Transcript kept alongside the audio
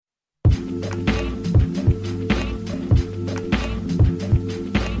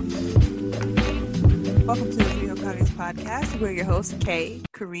Welcome to the Three Hokages podcast. We're your hosts, Kay,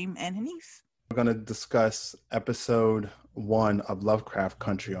 Kareem, and Hanif. We're going to discuss episode 1 of Lovecraft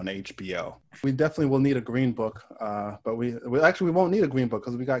Country on HBO. We definitely will need a green book, but we won't need a green book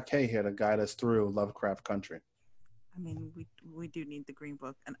because we got Kay here to guide us through Lovecraft Country. I mean, we do need the green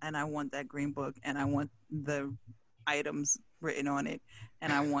book, and I want that green book, and I want the items written on it,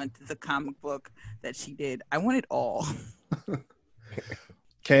 and I want the comic book that she did. I want it all.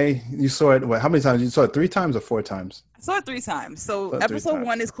 Kay, you saw it, how many times? You saw it 3 times or 4 times? I saw it 3 times. So episode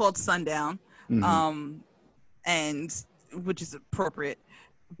 1 is called Sundown, and which is appropriate.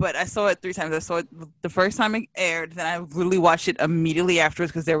 But I saw it 3 times. I saw it the first time it aired, then I literally watched it immediately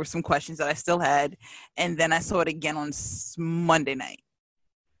afterwards because there were some questions that I still had, and then I saw it again on Monday night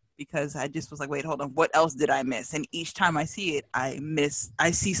because I just was like, wait, hold on, what else did I miss? And each time I see it, I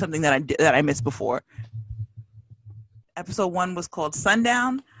see something that I missed before. Episode 1 was called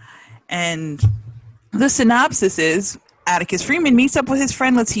Sundown, and the synopsis is Atticus Freeman meets up with his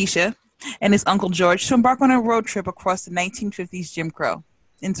friend Letitia and his uncle George to embark on a road trip across the 1950s Jim Crow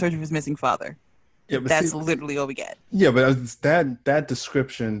in search of his missing father. Yeah, that's literally all we get. Yeah, but that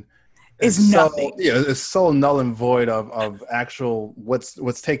description is nothing. It's so null and void of actual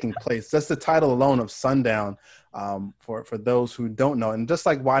what's taking place. That's the title alone of Sundown. For those who don't know, and just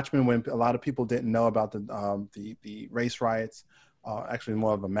like Watchmen, when a lot of people didn't know about the race riots, actually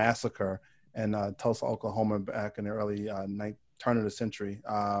more of a massacre in Tulsa, Oklahoma, back in the early turn of the century.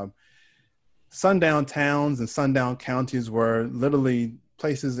 Sundown towns and sundown counties were literally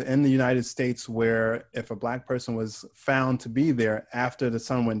places in the United States where if a black person was found to be there after the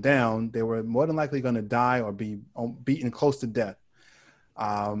sun went down, they were more than likely going to die or be beaten close to death.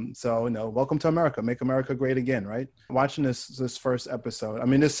 So, welcome to America, make America great again, right? Watching this first episode, I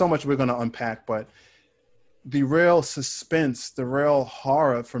mean, there's so much we're going to unpack, but the real suspense, the real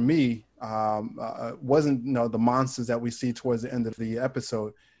horror for me wasn't, the monsters that we see towards the end of the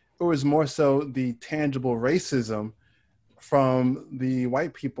episode. It was more so the tangible racism from the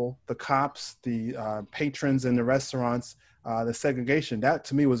white people, the cops, the patrons in the restaurants, the segregation. That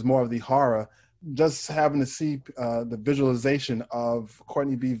to me was more of the horror. Just having to see the visualization of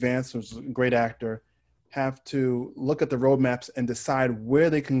Courtney B. Vance, who's a great actor, have to look at the roadmaps and decide where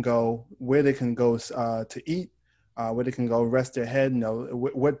they can go to eat, where they can go rest their head,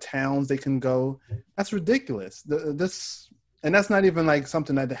 what towns they can go. That's ridiculous. And that's not even like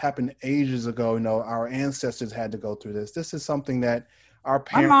something that happened ages ago. Our ancestors had to go through this. This is something that our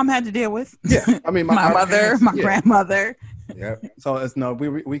parents... My mom had to deal with. Yeah, I mean, my mother, parents, my grandmother. Yeah. So it's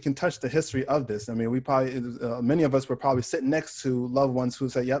we can touch the history of this. I mean, we probably many of us were probably sitting next to loved ones who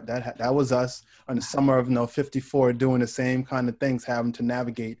said, "Yep, that was us in the summer of 54, doing the same kind of things, having to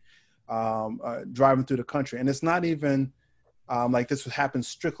navigate, driving through the country." And it's not even like this would happen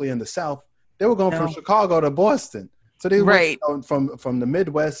strictly in the South. They were going from Chicago to Boston, so they were from the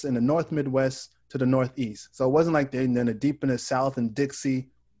Midwest and the North Midwest to the Northeast. So it wasn't like they're in the deep in the South and Dixie.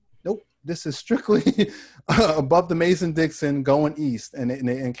 Nope. This is strictly above the Mason-Dixon going east, and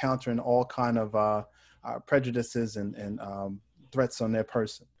they're encountering all kind of prejudices and threats on their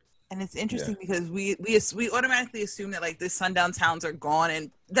person. And it's interesting because we automatically assume that like the sundown towns are gone,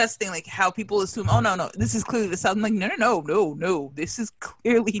 and that's the thing, like how people assume, oh no, this is clearly the South. I'm like, no, this is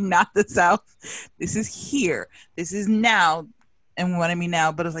clearly not the South. This is here. This is now, and what I mean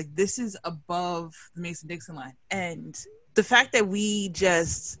now, but it's like this is above the Mason-Dixon line, and the fact that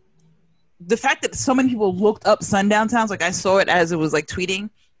so many people looked up sundown towns, like I saw it as it was like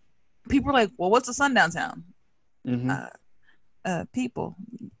tweeting. People were like, "Well, what's a sundown town?" People,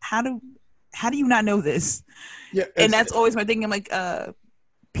 how do you not know this? Yeah, and that's always my thing. I'm like,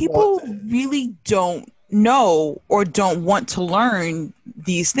 people really don't know or don't want to learn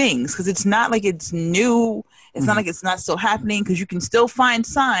these things because it's not like it's new. It's not like it's not still happening because you can still find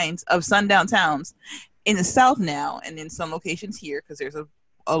signs of sundown towns in the South now and in some locations here because there's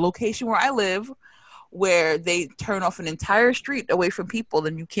a location where I live where they turn off an entire street away from people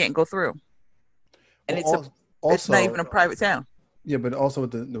and you can't go through. And it's not even a private town. Yeah, but also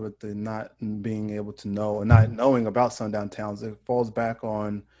with the not being able to know or not knowing about sundown towns, it falls back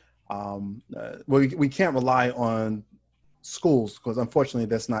on we can't rely on schools because unfortunately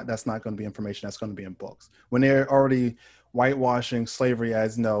that's not going to be information that's going to be in books. When they're already whitewashing slavery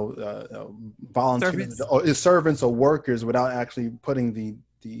as volunteers or servants or workers without actually putting the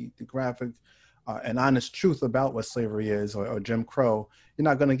graphic and honest truth about what slavery is or Jim Crow, you're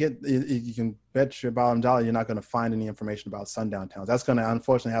not going to get, you can bet your bottom dollar you're not going to find any information about sundown towns. That's going to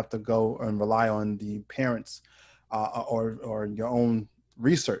unfortunately have to go and rely on the parents or your own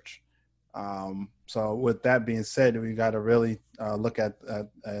research. So with that being said, we got to really look at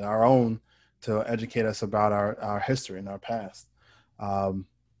our own to educate us about our history and our past.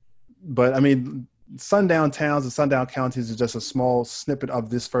 But I mean, Sundown Towns and Sundown Counties is just a small snippet of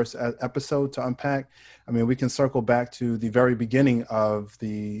this first episode to unpack. I mean, we can circle back to the very beginning of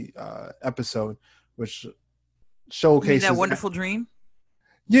the episode, which showcases that wonderful dream.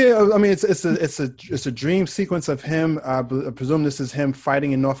 Yeah, I mean, it's a dream sequence of him. I presume this is him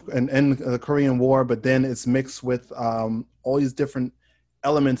fighting in the Korean War, but then it's mixed with all these different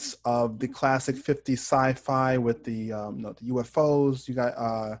elements of the classic 50s sci-fi with the UFOs. You got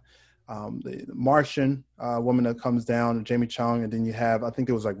the Martian woman that comes down, Jamie Chung, and then you have, I think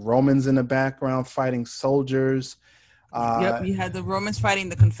it was like Romans in the background fighting soldiers. Yep, you had the Romans fighting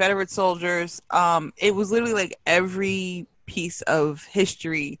the Confederate soldiers. It was literally like every piece of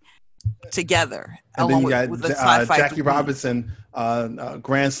history together. And then you got Jackie Robinson,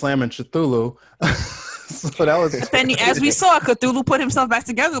 Grand Slam and Cthulhu. So that was. And as we saw, Cthulhu put himself back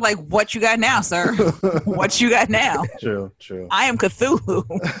together. Like, what you got now, sir? What you got now? True. I am Cthulhu.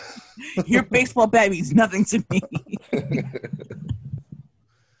 Your baseball bat means nothing to me.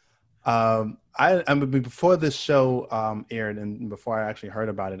 I mean, before this show aired and before I actually heard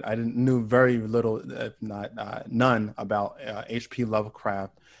about it, I knew very little, if not none, about H.P.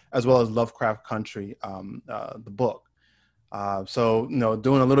 Lovecraft as well as Lovecraft Country, the book. So,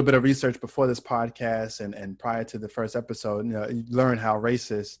 doing a little bit of research before this podcast and prior to the first episode, you learn how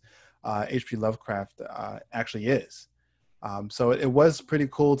racist H.P. Lovecraft actually is. So it was pretty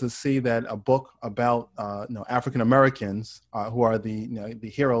cool to see that a book about African Americans who are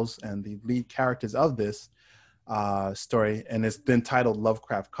the heroes and the lead characters of this story, and it's been titled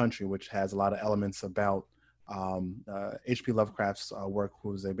Lovecraft Country, which has a lot of elements about H.P. Lovecraft's work, who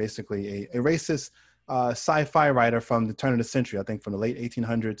was basically a racist sci-fi writer from the turn of the century. I think from the late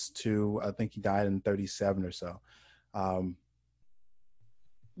 1800s to I think he died in 37 or so.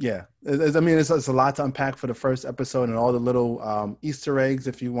 Yeah, I mean, it's a lot to unpack for the first episode and all the little Easter eggs,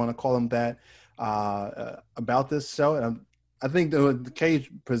 if you want to call them that, about this show. And I think the Cage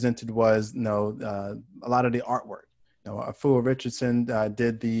presented was, a lot of the artwork. Afua Richardson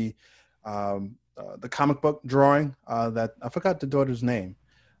did the comic book drawing that I forgot the daughter's name,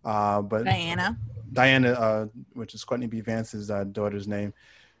 but Diana, which is Courtney B. Vance's daughter's name.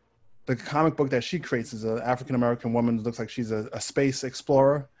 The comic book that she creates is an African-American woman who looks like she's a space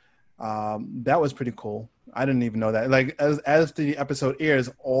explorer. That was pretty cool. I didn't even know that. Like as the episode airs,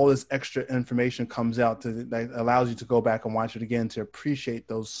 all this extra information comes out that allows you to go back and watch it again to appreciate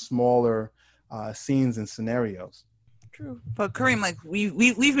those smaller scenes and scenarios. True. But Kareem, like we've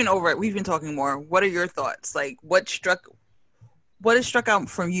been over it. We've been talking more. What are your thoughts? Like what has struck out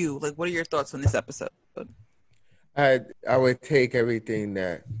from you? Like what are your thoughts on this episode? I would take everything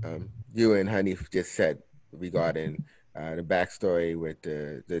that you and Hanif just said regarding the backstory with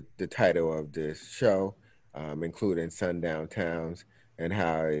the title of this show, including Sundown Towns, and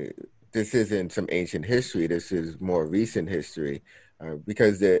how this isn't some ancient history. This is more recent history.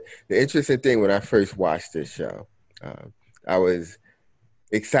 Because the interesting thing when I first watched this show, I was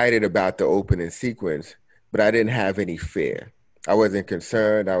excited about the opening sequence, but I didn't have any fear. I wasn't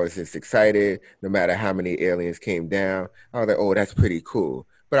concerned. I was just excited. No matter how many aliens came down, I was like, "Oh, that's pretty cool."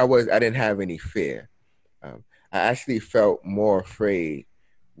 But I didn't have any fear. I actually felt more afraid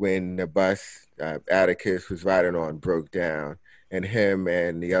when the bus Atticus was riding on broke down, and him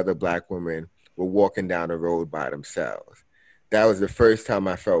and the other black woman were walking down the road by themselves. That was the first time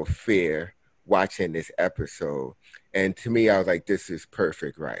I felt fear watching this episode, and to me, I was like, "This is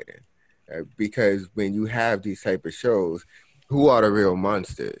perfect writing," because when you have these type of shows, who are the real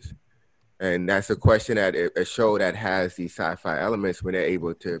monsters? And that's a question that a show that has these sci-fi elements, when they're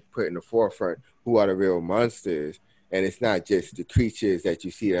able to put in the forefront, who are the real monsters? And it's not just the creatures that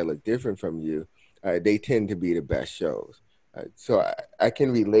you see that look different from you. They tend to be the best shows. So I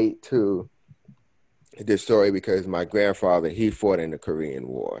can relate to this story because my grandfather, he fought in the Korean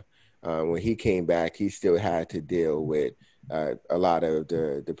War. When he came back, he still had to deal with a lot of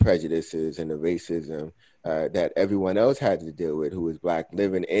the prejudices and the racism that everyone else had to deal with who was black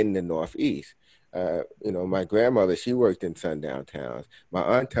living in the Northeast. My grandmother, she worked in sundown towns. My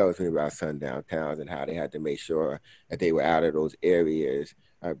aunt tells me about sundown towns and how they had to make sure that they were out of those areas.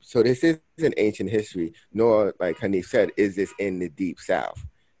 So this isn't ancient history, nor, like Hanif said, is this in the Deep South.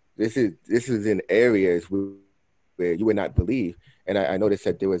 This is in areas where you would not believe. And I noticed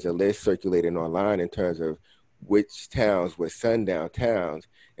that there was a list circulating online in terms of which towns were sundown towns,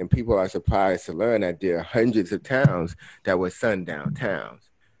 and people are surprised to learn that there are hundreds of towns that were sundown towns.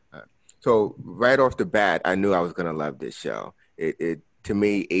 So right off the bat, I knew I was going to love this show. It to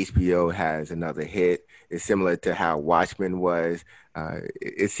me, HBO has another hit. It's similar to how Watchmen was.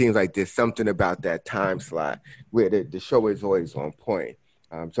 It seems like there's something about that time slot where the show is always on point.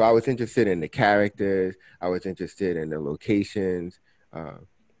 So I was interested in the characters. I was interested in the locations.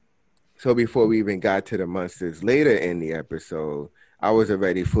 So before we even got to the monsters later in the episode, I was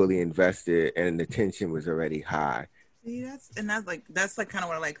already fully invested and the tension was already high. See, that's like kind of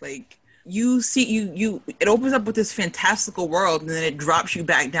what I like. Like you see, it opens up with this fantastical world, and then it drops you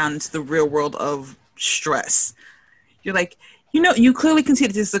back down into the real world of stress. You're like, you clearly can see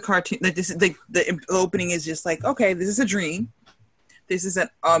that this is a cartoon. That this is the opening is just like, okay, this is a dream. This is an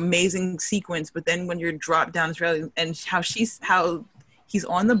amazing sequence, but then when you're dropped down to reality, and how he's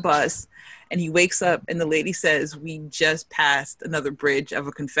on the bus, and he wakes up, and the lady says, "We just passed another bridge of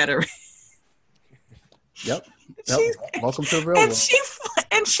a Confederate." Yep. Welcome to the real world.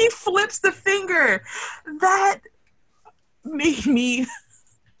 And she flips the finger. That made me,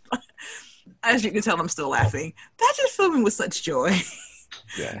 as you can tell, I'm still laughing. That just filled me with such joy.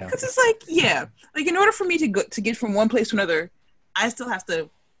 Yeah. Because it's like in order for me to get from one place to another, I still have to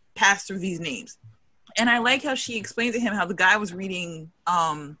pass through these names. And I like how she explained to him how the guy was reading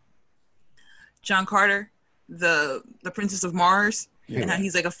John Carter, the Princess of Mars. Yeah. And how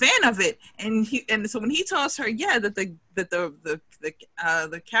he's like a fan of it, and so when he tells her, that the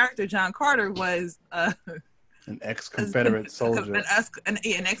character John Carter was an ex-Confederate soldier, an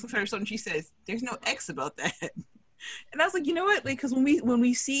ex-Confederate soldier, and she says, "There's no X about that." And I was like, you know what? Like, because when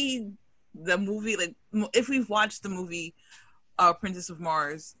we see the movie, like if we've watched the movie Princess of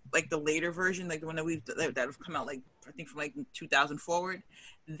Mars, like the later version, like the one that have come out, like I think from like 2000 forward,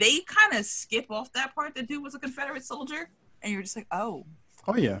 they kind of skip off that part. The dude was a Confederate soldier. And you're just like, oh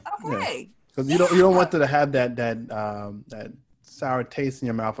yeah, okay, because you don't want to have that sour taste in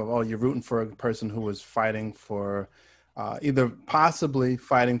your mouth of you're rooting for a person who was fighting for either possibly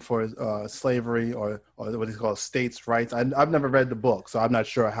fighting for slavery or what is called states' rights. I've never read the book, so I'm not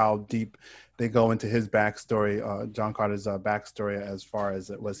sure how deep they go into his backstory, John Carter's backstory, as far as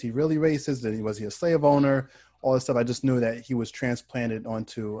was he really racist? Was he a slave owner? All this stuff. I just knew that he was transplanted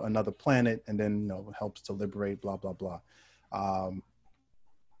onto another planet and then helps to liberate, blah blah blah.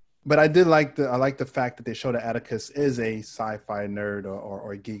 But I like the fact that they show that Atticus is a sci-fi nerd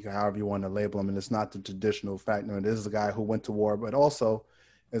or geek, or however you want to label him, and it's not the traditional fact. This is a guy who went to war, but also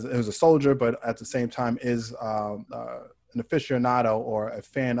is a soldier, but at the same time is an aficionado or a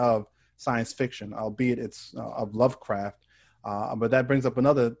fan of science fiction, albeit it's of Lovecraft. But that brings up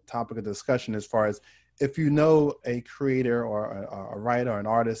another topic of discussion as far as if a creator or a writer or an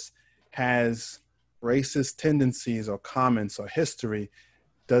artist has racist tendencies or comments or history,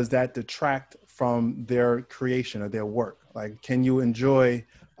 does that detract from their creation or their work? Like, can you enjoy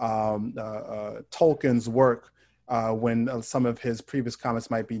Tolkien's work when some of his previous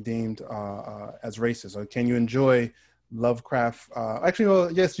comments might be deemed as racist? Or can you enjoy Lovecraft?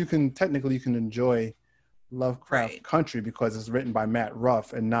 Yes, you can enjoy Lovecraft Country because it's written by Matt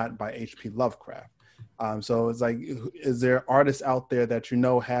Ruff and not by H.P. Lovecraft. So it's like, is there artists out there that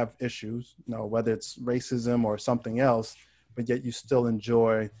have issues, whether it's racism or something else, but yet you still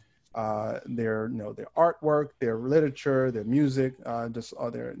enjoy their artwork, their literature, their music,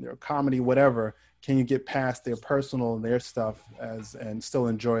 their comedy, whatever? Can you get past their personal and their stuff and still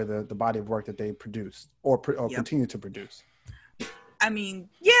enjoy the body of work that they produce or continue to produce? I mean,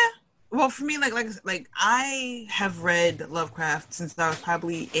 yeah. Well, for me, like I have read Lovecraft since I was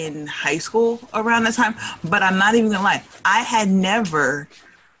probably in high school around that time, but I'm not even gonna lie. I had never,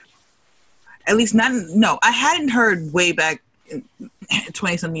 I hadn't heard way back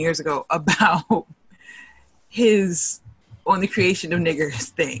 20-something years ago about his on the creation of niggers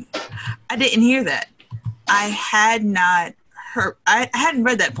thing. I didn't hear that. I hadn't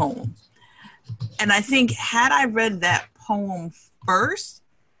read that poem. And I think had I read that poem first,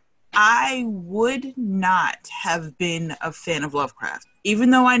 I would not have been a fan of Lovecraft.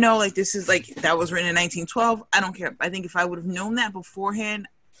 Even though I know this is that was written in 1912, I don't care. I think if I would have known that beforehand,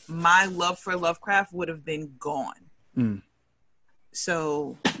 my love for Lovecraft would have been gone. Mm.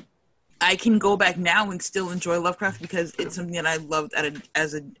 So I can go back now and still enjoy Lovecraft because it's something that I loved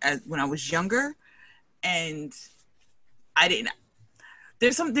as when I was younger, and I didn't.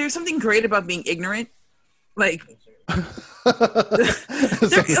 There's something great about being ignorant, like.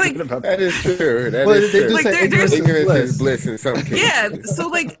 That is true. Ignorance is bliss in some cases. Yeah.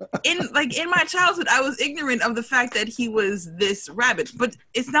 So in my childhood, I was ignorant of the fact that he was this rabbit, but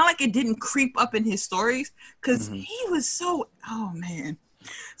it's not like it didn't creep up in his stories because he was so. Oh man,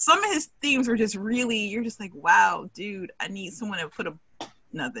 some of his themes were just really. You're just like, wow, dude. I need someone to put a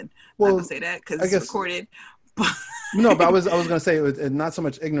nothing. Well, I'm not gonna say that because it's recorded. But No, but I was gonna say it was not so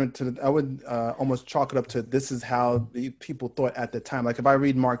much ignorant to. I would almost chalk it up to this is how the people thought at the time. Like if I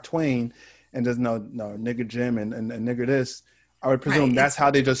read Mark Twain and there's no nigger Jim and nigger this, I would presume Right. that's how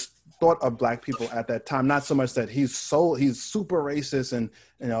they just thought of black people at that time. Not so much that he's super racist and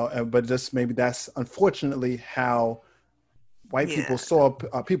but just maybe that's unfortunately how white people saw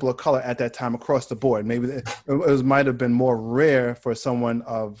people of color at that time across the board. Maybe it might have been more rare for someone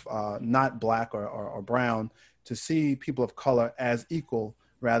of not black or brown to see people of color as equal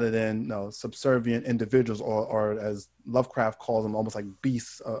rather than subservient individuals or as Lovecraft calls them, almost like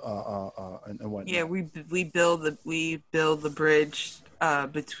beasts and whatnot. Yeah, we build the bridge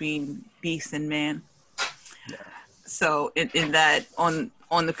between beast and man. Yeah. So in that on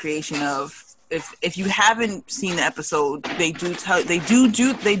the creation of if you haven't seen the episode, they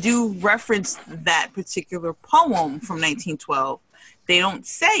do reference that particular poem from 1912. They don't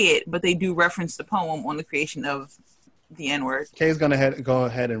say it, but they do reference the poem on the creation of the N-word. Kay's gonna go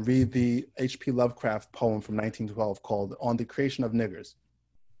ahead and read the H.P. Lovecraft poem from 1912 called "On the Creation of Niggers."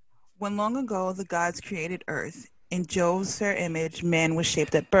 When long ago the gods created earth, in Jove's fair image man was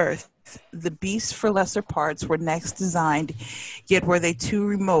shaped at birth. The beasts for lesser parts were next designed, yet were they too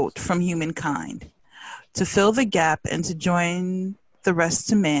remote from humankind. To fill the gap and to join the rest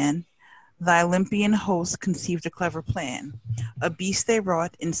to man, thy Olympian host conceived a clever plan. A beast they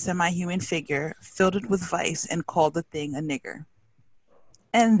wrought in semi-human figure, filled it with vice, and called the thing a nigger.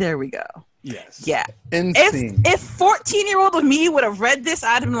 And there we go. Yes. Yeah. Insane. If 14-year-old of me would have read this,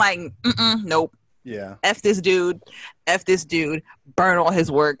 I'd have been like, nope. Yeah. F this dude, burn all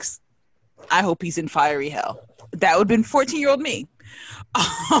his works. I hope he's in fiery hell. That would have been 14-year-old me.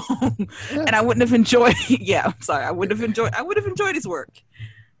 And I wouldn't have enjoyed, I would have enjoyed his work.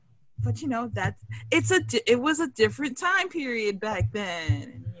 But it was a different time period back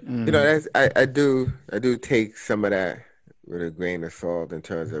then. I do take some of that with a grain of salt in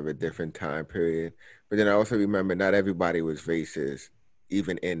terms of a different time period. But then I also remember not everybody was racist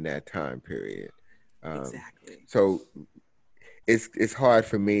even in that time period. Exactly. So it's hard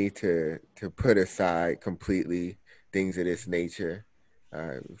for me to put aside completely things of this nature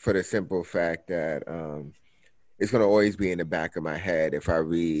for the simple fact that it's going to always be in the back of my head if I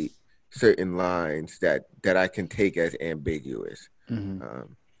read certain lines that I can take as ambiguous.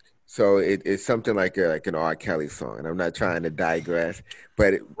 Mm-hmm. So it's something like an R. Kelly song, and I'm not trying to digress,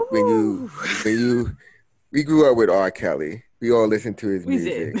 but we grew up with R. Kelly. We all listened to his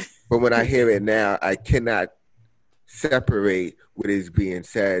music. But when I hear it now, I cannot separate what is being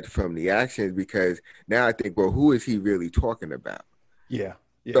said from the actions because now I think, well, who is he really talking about? Yeah.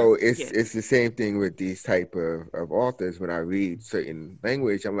 So it's the same thing with these type of authors. When I read certain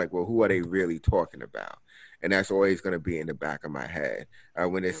language, I'm like, well, who are they really talking about? And that's always going to be in the back of my head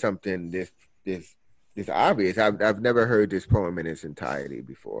when it's something this obvious. I've never heard this poem in its entirety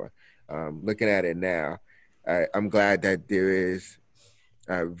before. Looking at it now, I'm glad that there is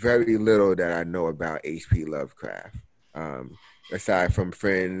very little that I know about H.P. Lovecraft, aside from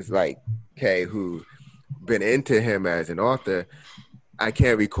friends like Kay who been into him as an author. I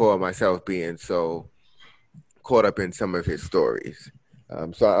can't recall myself being so caught up in some of his stories.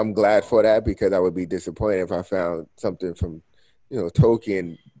 So I'm glad for that because I would be disappointed if I found something from,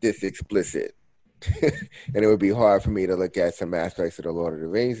 Tolkien this explicit. And it would be hard for me to look at some aspects of the Lord of the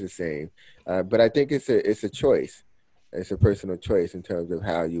Rings the same. But I think it's a choice. It's a personal choice in terms of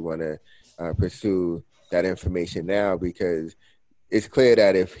how you want to pursue that information now, because it's clear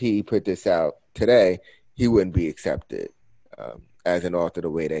that if he put this out today, he wouldn't be accepted as an author the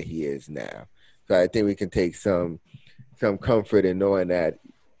way that he is now. So I think we can take some comfort in knowing that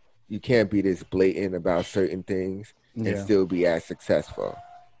you can't be this blatant about certain things and still be as successful.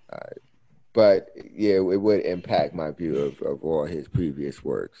 But yeah, it would impact my view of all his previous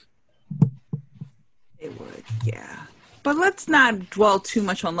works. It would, yeah. But let's not dwell too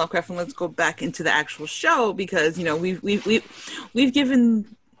much on Lovecraft, and let's go back into the actual show because we've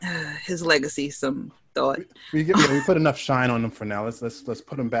given his legacy some thought. We put enough shine on him for now. Let's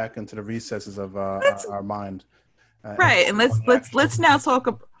put him back into the recesses of our mind. Right, and let's now talk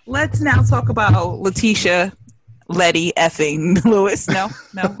about Letitia, Letty, effing Lewis. No.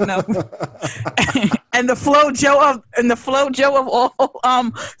 and the Flo Jo of all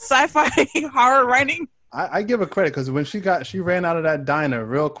sci-fi horror writing. I give her credit because when she ran out of that diner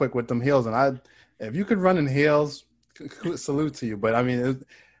real quick with them heels, and if you could run in heels, salute to you. But I mean,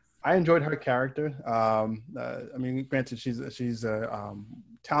 I enjoyed her character. I mean, granted, she's a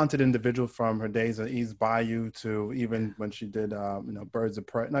talented individual from her days at East Bayou to even when she did Birds of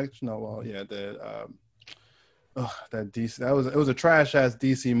Prey. The Oh, that DC. It was a trash ass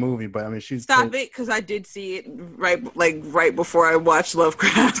DC movie, but I mean, she's Stop it, because I did see it right before I watched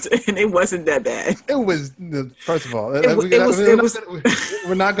Lovecraft, and it wasn't that bad. It was first of all,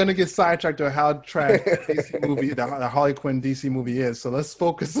 we're not going to get sidetracked on how trash the DC movie, the Harley Quinn DC movie is. So let's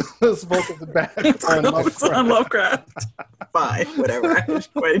focus. Let's focus back on Lovecraft. Fine, whatever. I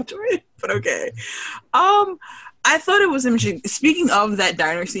just quite enjoy it, but okay. I thought it was interesting. Speaking of that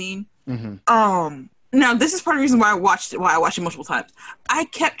diner scene, now this is part of the reason why I watched it multiple times. I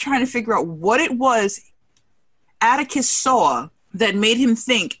kept trying to figure out what it was Atticus saw that made him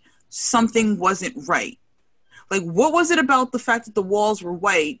think something wasn't right. Like, what was it about the fact that the walls were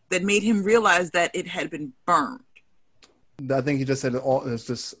white that made him realize that it had been burned? I think he just said it's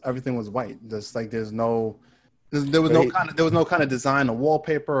just everything was white. Just like there was no kind of design or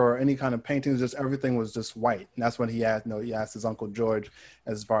wallpaper or any kind of paintings. Just everything was just white. And that's when he asked. He asked his Uncle George,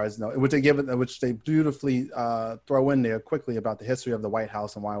 as far as which they beautifully throw in there quickly about the history of the White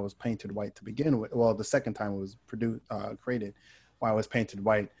House and why it was painted white to begin with. Well, the second time it was created, why it was painted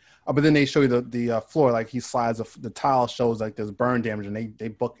white. But then they show you the floor, like he slides the tile shows like there's burn damage, and they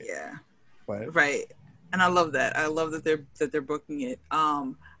book it. Yeah, but, right. And I love that. I love that they're booking it.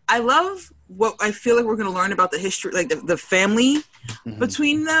 I love what I feel like we're going to learn about the history, like the family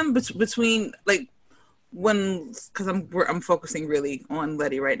between them, between like because I'm focusing really on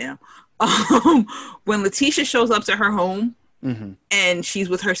Letty right now. When Letitia shows up to her home and she's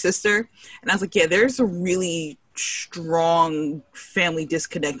with her sister, and I was like, yeah, there's a really strong family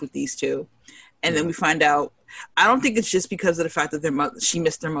disconnect with these two. And then we find out, I don't think it's just because of the fact that she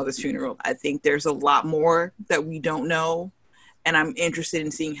missed their mother's funeral. I think there's a lot more that we don't know. And I'm interested in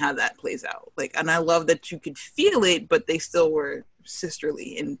seeing how that plays out. And I love that you could feel it, but they still were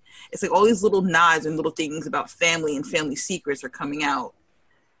sisterly. And it's like all these little nods and little things about family and family secrets are coming out.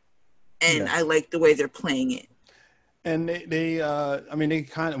 And I like the way they're playing it. And they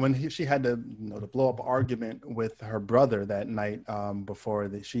kind of, when she had the blow up argument with her brother that night before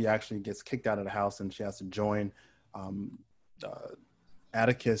she actually gets kicked out of the house and she has to join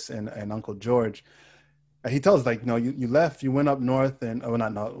Atticus and Uncle George. He tells you left, you went up north and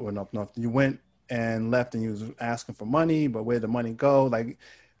not went up north. You went and left and you was asking for money, but where'd the money go? Like,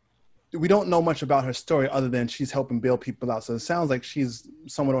 we don't know much about her story other than she's helping bail people out. So it sounds like she's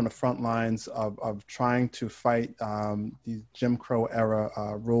somewhat on the front lines of trying to fight these Jim Crow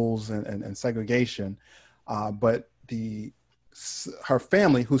era rules and segregation. But her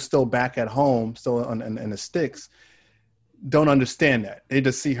family, who's still back at home, still in the sticks, don't understand that. They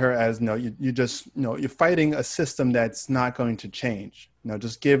just see her as you're fighting a system that's not going to change.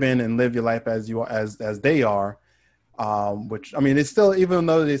 Just give in and live your life as they are. Which, I mean, it's still, even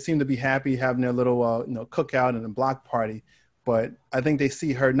though they seem to be happy having their little cookout and a block party, but I think they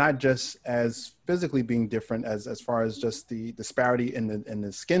see her not just as physically being different as far as just the disparity in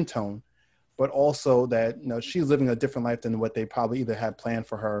the skin tone, but also that she's living a different life than what they probably either had planned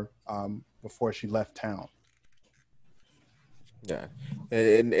for her before she left town. Yeah,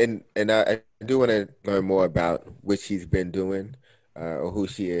 and I do want to learn more about what she's been doing, or who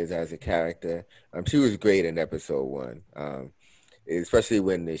she is as a character. She was great in episode 1, especially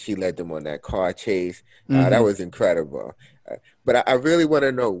when she led them on that car chase. That was incredible. But I really want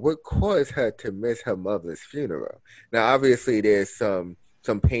to know what caused her to miss her mother's funeral. Now, obviously, there's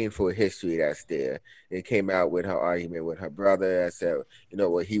some painful history that's there. It came out with her argument with her brother. I said,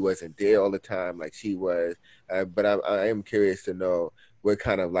 he wasn't there all the time like she was. But I am curious to know what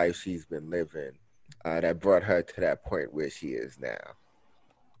kind of life she's been living that brought her to that point where she is now.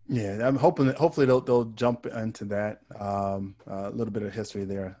 Yeah, I'm hopefully they'll jump into that, a little bit of history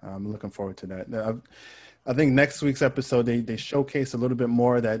there. I'm looking forward to that. I think next week's episode they showcase a little bit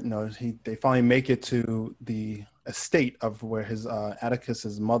more that they finally make it to the estate of where his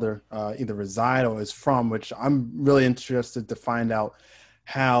Atticus's mother either reside or is from, which I'm really interested to find out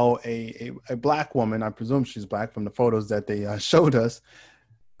how a black woman, I presume she's black from the photos that they showed us,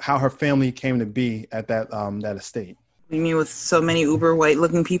 how her family came to be at that estate. You mean with so many uber white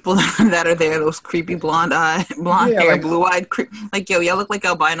looking people that are there, those creepy blonde hair, blue eyed, y'all look like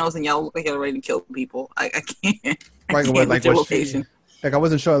albinos and y'all look like y'all ready to kill people. I can't. Right, like your location. I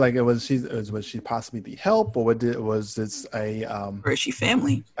wasn't sure. Like was she possibly the help, or was this a? Or is she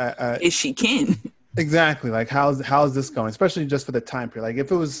family? Is she kin? Exactly. Like how's this going? Especially just for the time period. Like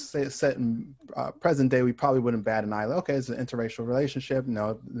if it was set in present day, we probably wouldn't bat an eye. Like, okay, it's an interracial relationship.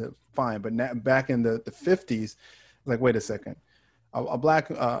 No, fine. But now, back in the 50s. Like, wait a second, a black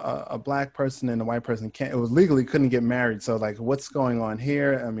person and a white person couldn't get married. So like, what's going on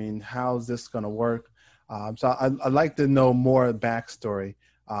here? I mean, how's this going to work? So I'd like to know more backstory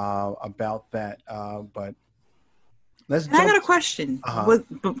about that. But let's And I got jump. a question. Uh-huh.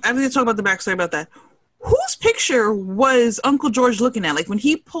 But after they talk about the backstory about that, whose picture was Uncle George looking at? Like when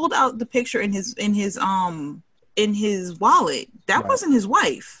he pulled out the picture in his wallet, that Right. wasn't his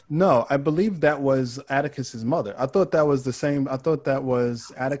wife. No, I believe that was Atticus's mother. I thought that was the same. I thought that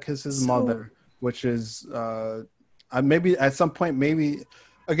was Atticus's mother, which is maybe at some point, maybe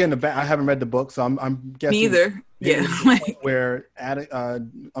again, I haven't read the book, so I'm guessing. Neither. maybe Yeah. it's the point where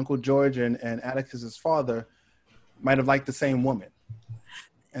Uncle George and Atticus's father might have liked the same woman.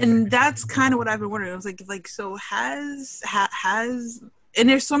 And that's kind of what I've been wondering. I was like, so has, and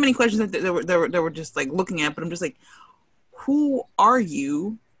there's so many questions that were just like looking at, but I'm just like, who are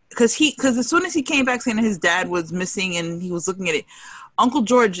you? Because as soon as he came back saying that his dad was missing and he was looking at it, Uncle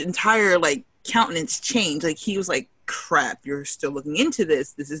George's entire like countenance changed. Like he was like, crap, you're still looking into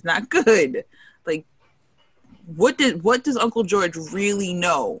this. This is not good. Like, what does Uncle George really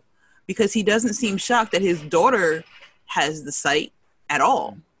know? Because he doesn't seem shocked that his daughter has the sight at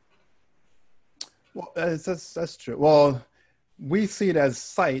all. Well, that's true. Well, we see it as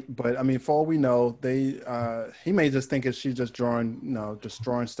sight, but I mean, for all we know, he may just think she's just just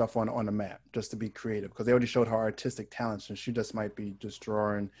drawing stuff on a map just to be creative, because they already showed her artistic talents, and she just might be just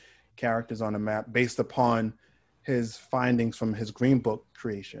drawing characters on a map based upon his findings from his Green Book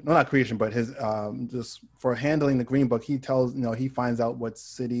creation. No, not creation, but his just for handling the Green Book. He tells, he finds out what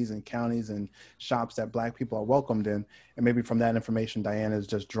cities and counties and shops that Black people are welcomed in, and maybe from that information, Diana is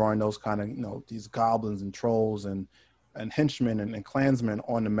just drawing those kind of these goblins and trolls and henchmen and clansmen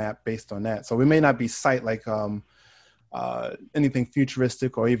on the map based on that. So we may not be sight like anything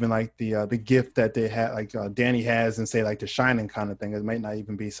futuristic, or even like the gift that they had, like Danny has, and say like the Shining kind of thing. It might not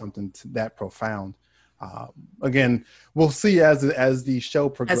even be something that profound. Again, we'll see as the show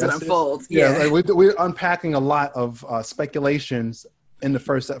progresses. As it unfolds. Yeah, like we're unpacking a lot of speculations in the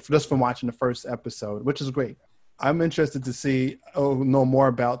first, just from watching the first episode, which is great. I'm interested to know more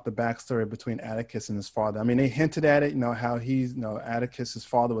about the backstory between Atticus and his father. I mean, they hinted at it, how Atticus's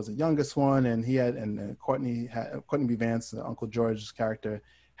father was the youngest one, and he had, and Courtney B. Vance, Uncle George's character,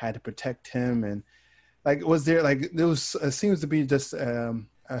 had to protect him. And like, it seems to be just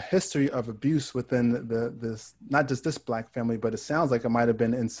a history of abuse within this, not just this Black family, but it sounds like it might have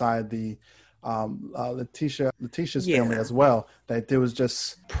been inside the Letitia's family as well, that there was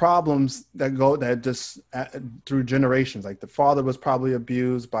just problems that just through generations. Like the father was probably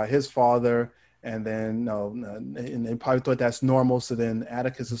abused by his father, and then and they probably thought that's normal. So then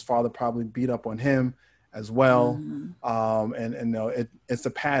Atticus's father probably beat up on him as well. Mm-hmm. It's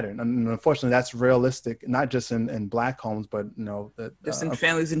a pattern, and unfortunately that's realistic, not just in Black homes, but just in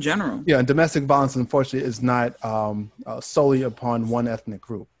families in general. Yeah, and domestic violence unfortunately is not solely upon one ethnic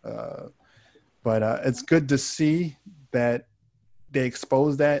group. But it's good to see that they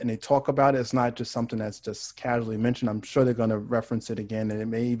expose that and they talk about it. It's not just something that's just casually mentioned. I'm sure they're going to reference it again, and it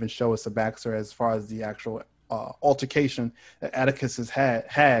may even show us a backstory as far as the actual altercation that Atticus has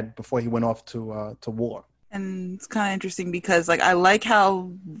had before he went off to war. And it's kind of interesting because, like, I like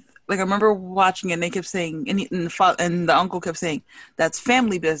how, like, I remember watching it and they kept saying, and the uncle kept saying, that's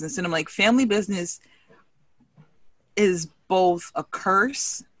family business. And I'm like, family business is both a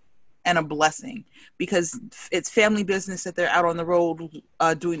curse and a blessing, because it's family business that they're out on the road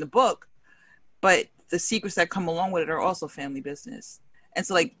doing the book, but the secrets that come along with it are also family business. And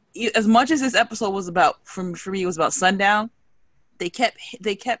so, like, as much as this episode was about, for me, it was about Sundown, they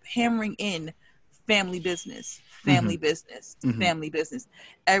kept hammering in family business, family mm-hmm. business, mm-hmm. family business.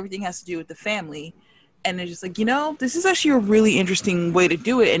 Everything has to do with the family. And they're just like, this is actually a really interesting way to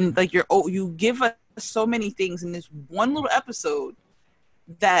do it. And like, you give us so many things in this one little episode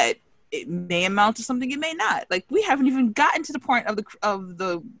that it may amount to something, it may not. Like, we haven't even gotten to the point of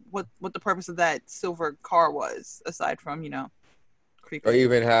the what the purpose of that silver car was, aside from creepy. Or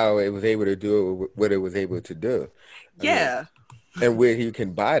even how it was able to do what it was able to do. Yeah. And where you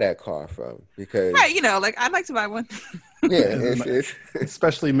can buy that car from, because right, like, I'd like to buy one. Yeah, it's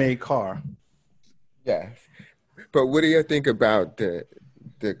especially made car. Yes, but what do you think about the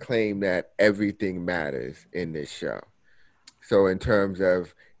claim that everything matters in this show? So in terms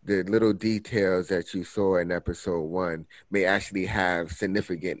of the little details that you saw in episode 1 may actually have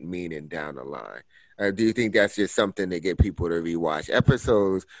significant meaning down the line. Do you think that's just something to get people to rewatch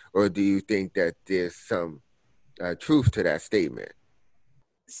episodes, or do you think that there's some truth to that statement?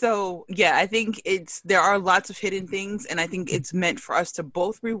 So, yeah, I think there are lots of hidden things, and I think it's meant for us to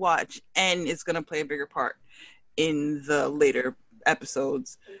both rewatch, and it's going to play a bigger part in the later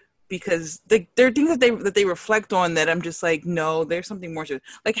episodes, because there are things that they reflect on that I'm just like, no, there's something more to it.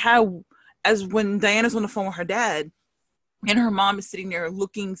 Like how, as when Diana's on the phone with her dad, and her mom is sitting there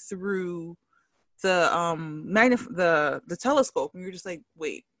looking through the telescope, and you're just like,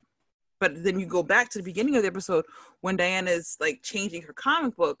 wait. But then you go back to the beginning of the episode when Diana is like changing her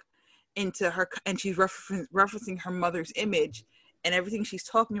comic book into her, and she's referencing her mother's image, and everything she's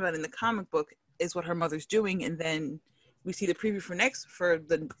talking about in the comic book is what her mother's doing. And then we see the preview for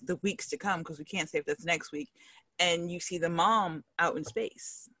the weeks to come, because we can't say if that's next week, and you see the mom out in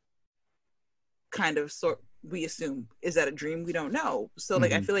space. Kind of we assume, is that a dream? We don't know. So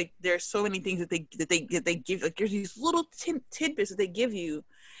like I feel like there's so many things that they give, like there's these little tidbits that they give you,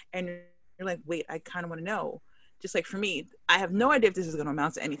 and you're like, wait, I kind of want to know. Just like for me, I have no idea if this is going to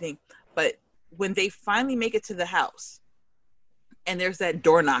amount to anything, but when they finally make it to the house and there's that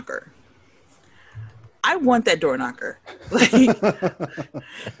door knocker, I want that door knocker, like,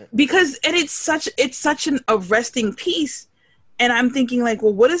 because, and it's such an arresting piece. And I'm thinking like,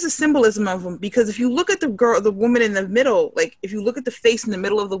 well, what is the symbolism of them? Because if you look at the woman in the middle, like if you look at the face in the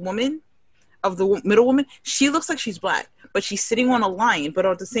middle of the middle woman, she looks like she's black, but she's sitting on a lion. But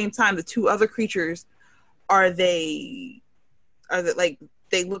at the same time, the two other creatures they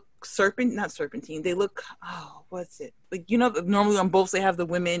look not serpentine. They look, what's it? Like, normally on boats, they have the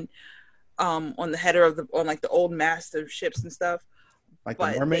women on the header on like the old mast of ships and stuff. Like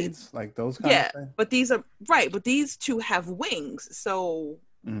the mermaids, like those kind of things? But these two have wings. So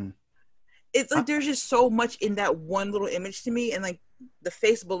it's like there's just so much in that one little image to me. And like the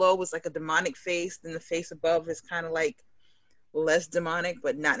face below was like a demonic face, then the face above is kind of like less demonic,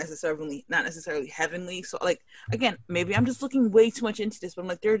 but not necessarily heavenly. So like, again, maybe I'm just looking way too much into this, but I'm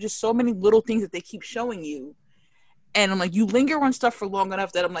like, there are just so many little things that they keep showing you. And I'm like, you linger on stuff for long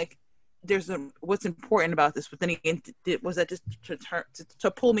enough that I'm like, what's important about this? But then again, was that just to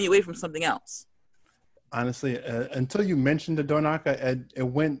pull me away from something else? Honestly, until you mentioned the door knocker, it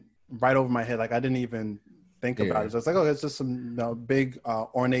went right over my head. Like I didn't even think about it. So it's like, it's just some big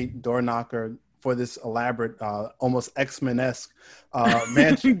ornate door knocker for this elaborate, almost X-Men-esque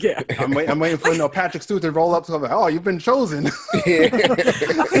mansion. I'm waiting for Patrick Stewart to roll up to like, oh, you've been chosen. Okay,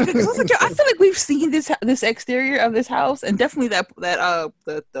 I feel like we've seen this exterior of this house, and definitely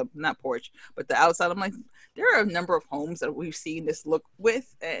the not porch, but the outside. I'm like, there are a number of homes that we've seen this look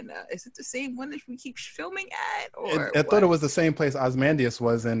with, and is it the same one that we keep filming at? Or I thought it was the same place Ozymandias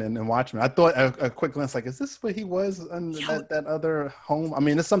was in Watchmen. I thought a quick glance, like, is this where he was in that other home? I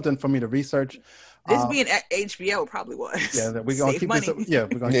mean, it's something for me to research. This being at HBO probably was. Yeah, we're gonna keep money. We're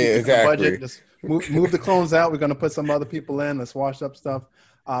gonna keep the budget. Just move the clones out. We're gonna put some other people in. Let's wash up stuff.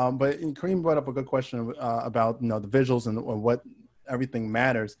 But Kareem brought up a good question about the visuals and what everything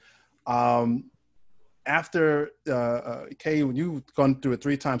matters. After Kay, you've gone through it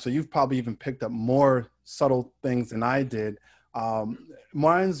 3 times, so you've probably even picked up more subtle things than I did.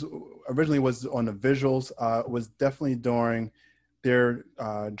 Mine's originally was on the visuals. Was definitely during their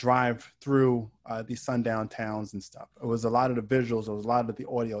drive through these sundown towns and stuff. It was a lot of the visuals. It was a lot of the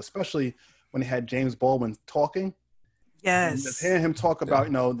audio, especially when they had James Baldwin talking. Yes. And just hearing him talk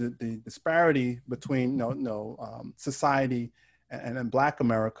about the disparity between society and Black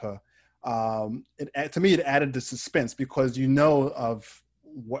America. To me, it added the suspense because of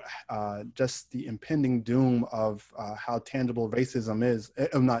what just the impending doom of how tangible racism is.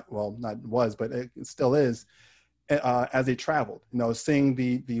 But it still is as they traveled. Seeing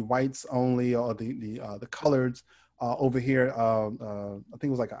the whites only or the coloreds over here. I think it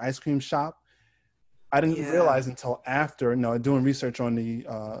was like an ice cream shop. I didn't realize until after, doing research on the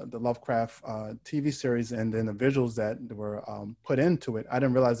Lovecraft TV series and then the visuals that were put into it. I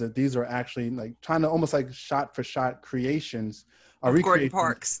didn't realize that these are actually like trying to almost like shot for shot creations. Of Gordon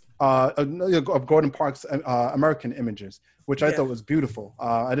Parks. Of Gordon Parks' American Images, which I thought was beautiful.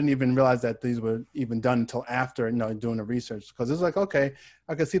 I didn't even realize that these were even done until after, doing the research, because it's like, okay,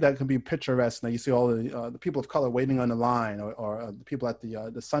 I can see that can be picturesque. Now you see all the people of color waiting on the line, or the people at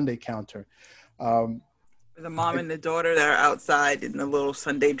the Sunday counter. The mom and the daughter that are outside in the little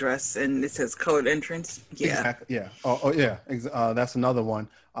Sunday dress, and it says colored entrance. Yeah. Exactly. Yeah. Oh yeah. That's another one.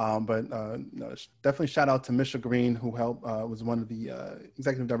 But definitely shout out to Misha Green, who was one of the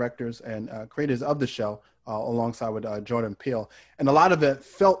executive directors and creators of the show, alongside with Jordan Peele. And a lot of it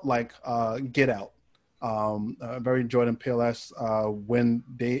felt like Get Out, very Jordan Peele-esque, when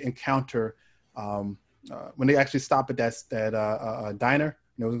they encounter, when they actually stop at that diner,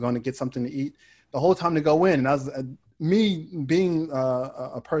 we're going to get something to eat. The whole time to go in, and I was me being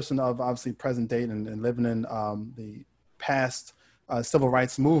a person of obviously present day and living in the past civil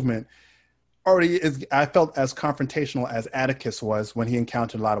rights movement, I felt as confrontational as Atticus was when he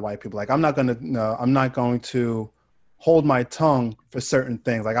encountered a lot of white people. Like, I'm not going to hold my tongue for certain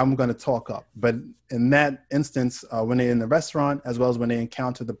things. Like I'm going to talk up. But in that instance, when they're in the restaurant, as well as when they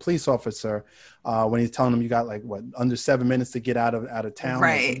encounter the police officer, when he's telling them you got like under 7 minutes to get out of town,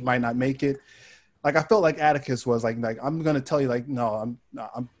 right? Like, you might not make it. Like I felt like Atticus was like I'm going to tell you like no,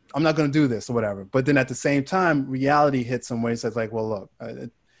 I'm not going to do this or whatever. But then at the same time, reality hits him where he says like, well, look, the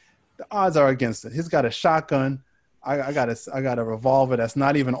odds are against it. He's got a shotgun. I got a revolver that's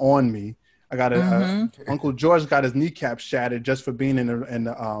not even on me. I got Uncle George got his kneecap shattered just for being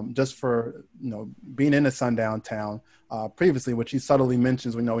being in a sundown town previously, which he subtly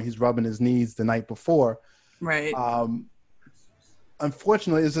mentions when he's rubbing his knees the night before. Right.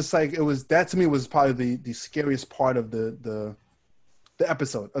 Unfortunately, it's just like that to me was probably the scariest part of the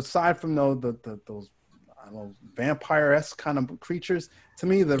episode. Aside from those I don't know, vampire-esque kind of creatures. To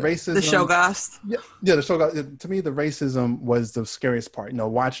me, the racism... The Shoggoth. Yeah, the Shoggoth. To me, the racism was the scariest part.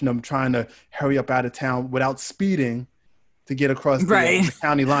 Watching them trying to hurry up out of town without speeding to get across the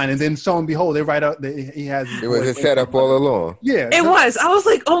county line. And then, so and behold, they're right up... He has... It was a setup all along. Yeah. It was. I was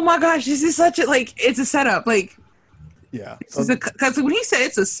like, oh my gosh, this is such a... Like, it's a setup. Like... Yeah. Because when he said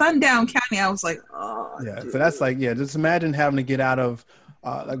it's a sundown county, I was like, oh... Yeah, dude. so that's like... Yeah, just imagine having to get out of...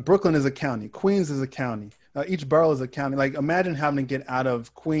 like Brooklyn is a county, Queens is a county, each borough is a county. Like imagine having to get out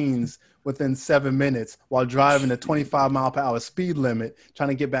of Queens within 7 minutes while driving a 25-mile-per-hour speed limit, trying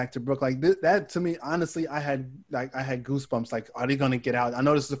to get back to Brooklyn. Like that to me, honestly, I had goosebumps. Like, are they going to get out? I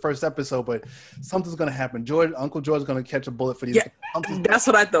know this is the first episode, but something's going to happen. Uncle George is going to catch a bullet for these. Yeah, that's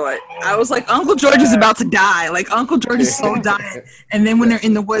what I thought. I was like, Uncle George is about to die. Like Uncle George is so dying. And then when they're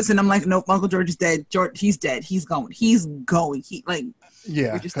in the woods, and I'm like, nope, Uncle George is dead. He's dead. He's going.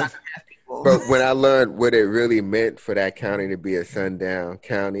 Yeah, we're just not gonna have people. But when I learned what it really meant for that county to be a sundown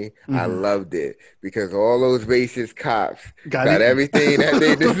county, I loved it because all those racist cops got everything that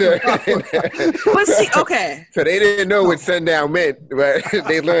they deserved. But see, okay. So they didn't know what sundown meant, but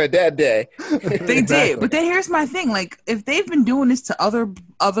they learned that day. They did. But then here's my thing: like, if they've been doing this to other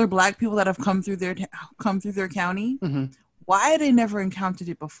Black people that have come through their county, why they never encountered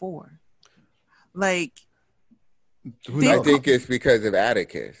it before? Like. I think it's because of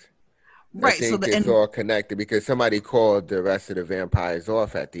Atticus. Right. I think it's all connected because somebody called the rest of the vampires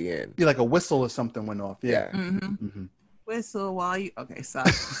off at the end. Yeah, like a whistle or something went off. Yeah. Whistle while you... Okay,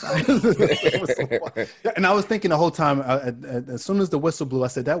 sorry. And I was thinking the whole time, as soon as the whistle blew, I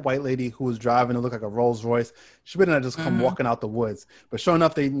said, that white lady who was driving, it looked like a Rolls Royce, she better not just come walking out the woods. But sure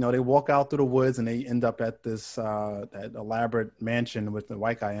enough, they walk out through the woods and they end up at this that elaborate mansion with the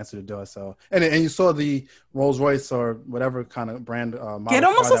white guy answer the door. So, and you saw the Rolls Royce or whatever kind of brand model. Yeah, it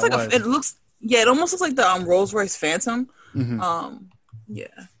almost looks like it almost looks like the Rolls Royce Phantom. Yeah,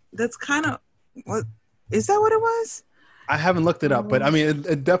 that's kind of what is that what it was? I haven't looked it up, but I mean,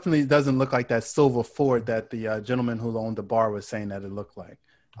 it definitely doesn't look like that silver Ford that the gentleman who owned the bar was saying that it looked like.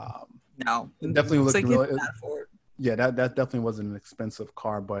 No, it definitely looked like real. Yeah, that definitely wasn't an expensive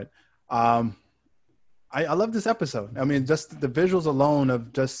car, but I love this episode. I mean, just the visuals alone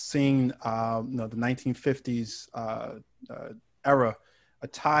of just seeing the 1950s era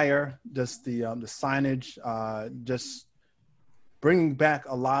attire, just the signage, just bringing back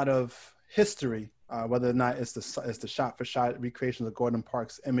a lot of history. Whether or not it's the shot-for-shot recreation of Gordon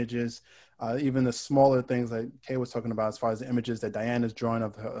Parks images, even the smaller things like Kay was talking about as far as the images that Diana's drawing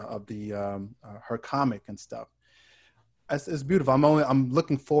of her comic and stuff. It's beautiful. I'm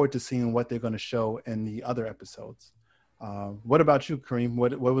looking forward to seeing what they're going to show in the other episodes. What about you, Kareem?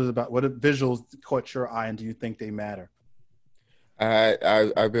 What visuals caught your eye, and do you think they matter?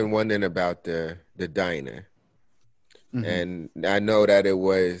 I've been wondering about the diner, and I know that it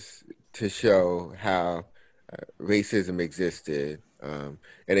was to show how racism existed, and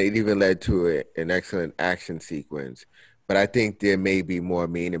it even led to an excellent action sequence. But I think there may be more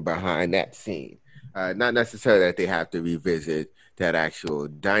meaning behind that scene. Not necessarily that they have to revisit that actual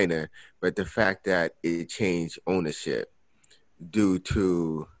diner, but the fact that it changed ownership due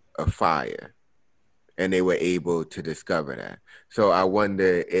to a fire, and they were able to discover that. So I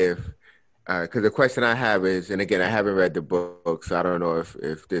wonder if because the question I have is, and again, I haven't read the book, so I don't know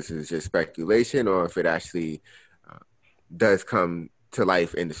if this is just speculation or if it actually does come to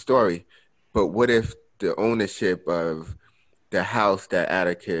life in the story. But what if the ownership of the house that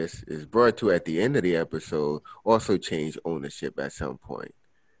Atticus is brought to at the end of the episode also changed ownership at some point?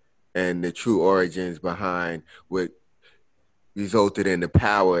 And the true origins behind what resulted in the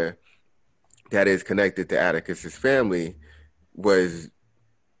power that is connected to Atticus's family was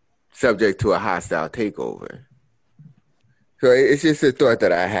subject to a hostile takeover. So it's just a thought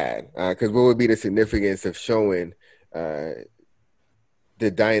that I had, because what would be the significance of showing the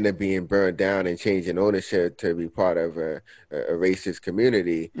the diner being burned down and changing ownership to be part of a racist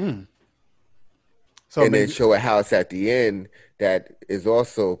community. So and then show a house at the end that is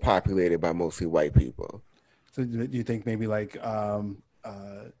also populated by mostly white people. So do you think maybe like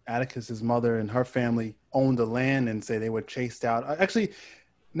Atticus's mother and her family owned the land and say they were chased out? Actually,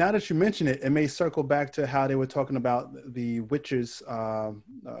 now that you mention it, it may circle back to how they were talking about the witches. How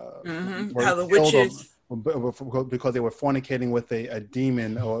the witches, because they were fornicating with a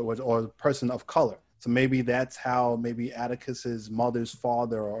demon or a person of color. So maybe that's how maybe Atticus's mother's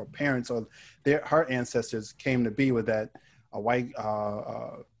father or parents or her ancestors came to be, with that a white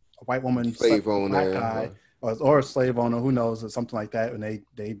woman, slave owner, black guy, or a slave owner, who knows, or something like that. And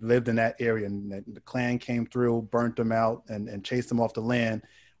they lived in that area, and the Klan came through, burnt them out, and chased them off the land,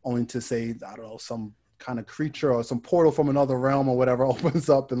 only to say, I don't know, some kind of creature or some portal from another realm or whatever opens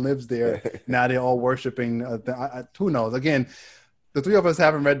up and lives there. Now they're all worshiping. Who knows? Again, the three of us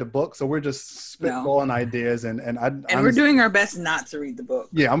haven't read the book, so we're just spitballing ideas, and we're doing our best not to read the book.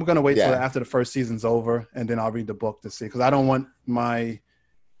 Yeah, I'm gonna wait till after the first season's over, and then I'll read the book to see, because I don't want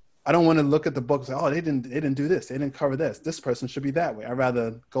to look at the book and say, oh, they didn't do this, they didn't cover this. This person should be that way. I'd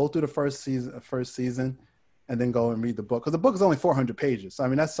rather go through the first season, and then go and read the book, because the book is only 400 pages. So I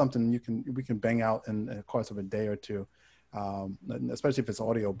mean, that's something we can bang out in the course of a day or two, especially if it's an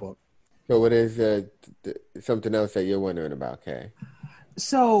audio book. So what is something else that you're wondering about, Kay?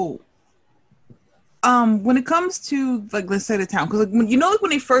 So, when it comes to, like, let's say the town, because like when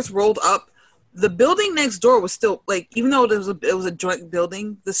they first rolled up, the building next door was still, like, even though it was a joint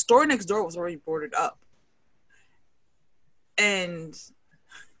building, the store next door was already boarded up. And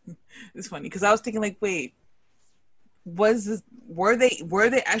it's funny because I was thinking, like, wait, were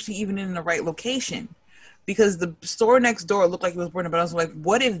they actually even in the right location? Because the store next door looked like it was boarded up, but I was like,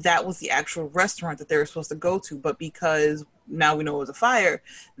 what if that was the actual restaurant that they were supposed to go to? But because now we know it was a fire,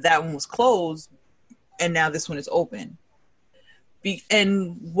 that one was closed, and now this one is open.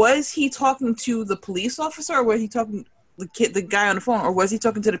 And was he talking to the police officer, or was he talking the guy on the phone, or was he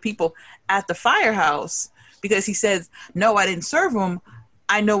talking to the people at the firehouse? Because he says, no, I didn't serve them.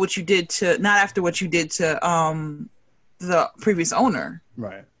 I know what you did to, not after what you did to the previous owner.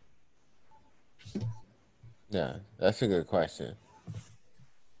 Right. Yeah, that's a good question.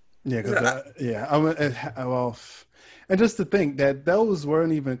 Yeah, well, and just to think that those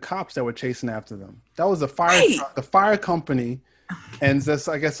weren't even cops that were chasing after them. That was the fire company, and just,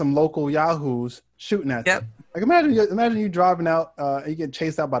 I guess, some local yahoos shooting at them. Like, imagine you driving out, you get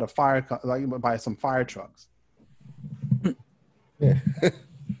chased out by by some fire trucks. Yeah.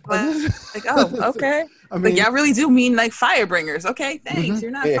 Like, oh, okay. I mean, y'all really do mean like fire bringers. Okay, thanks. Mm-hmm.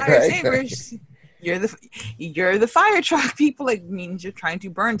 You're not fire savers. You're the fire truck people. Like, means you're trying to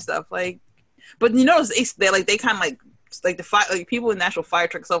burn stuff. Like, but you know, they kind of like the fire, like people in the actual fire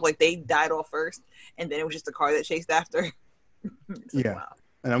truck stuff. Like, they died off first, and then it was just the car that chased after. Yeah. Wow.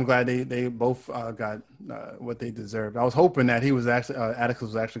 And I'm glad they both got what they deserved. I was hoping that he was actually Atticus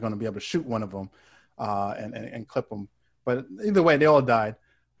was actually going to be able to shoot one of them and clip them. But either way, they all died.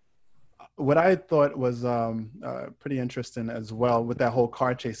 What I thought was pretty interesting as well with that whole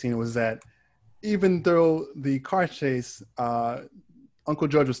car chase scene was that even though the car chase, Uncle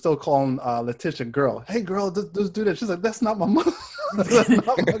George was still calling Letitia girl. Hey, girl, just do that. She's like, that's not my mother. That's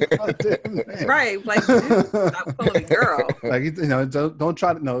not my goddamn name. Right, like, stop calling me girl. Like, you know, don't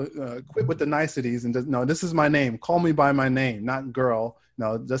try to quit with the niceties and just, no, this is my name. Call me by my name, not girl.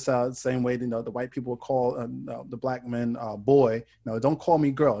 No, just the same way, you know, the white people would call the black men boy. No, don't call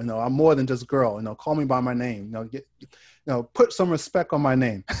me girl. You know, I'm more than just girl. You know, call me by my name. You know, put some respect on my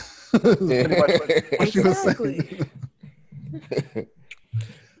name. What she was saying.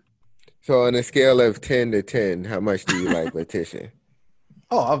 So on a scale of 10 to 10, how much do you like Letitia?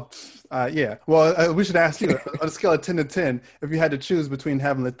 Oh, yeah. Well, we should ask you, on a scale of 10 to 10, if you had to choose between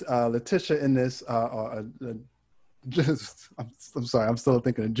having Letitia in this or I'm sorry, I'm still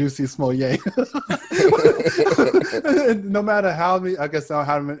thinking of Juicy Smollett. No matter how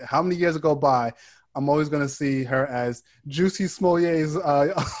many years go by, I'm always going to see her as Juicy Smollett's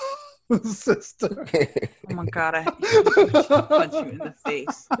sister. Oh my God, I punch you in the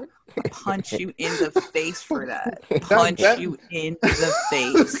face. Punch you in the face for that. Punch you in the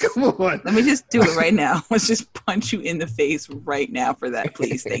face. Come on. Let me just do it right now. Let's just punch you in the face right now for that,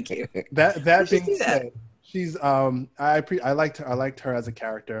 please. Thank you. That being said, she's I liked her as a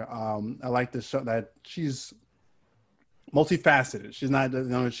character. I like the show that she's multifaceted. She's not, you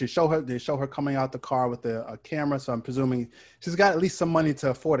know, they show her coming out the car with a camera, so I'm presuming she's got at least some money to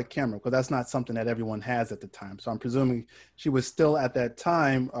afford a camera, because that's not something that everyone has at the time. So I'm presuming she was still at that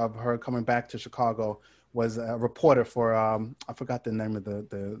time of her coming back to Chicago was a reporter for I forgot the name of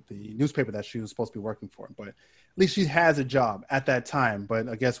the newspaper that she was supposed to be working for, but at least she has a job at that time. But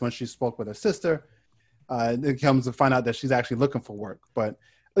I guess when she spoke with her sister, it comes to find out that she's actually looking for work. But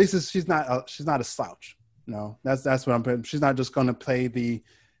at least she's not a slouch. No, that's what I'm putting. She's not just going to play the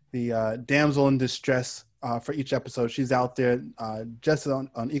damsel in distress for each episode. She's out there just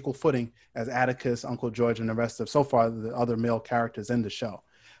on equal footing as Atticus, Uncle George, and the rest of so far the other male characters in the show.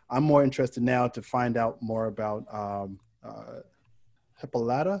 I'm more interested now to find out more about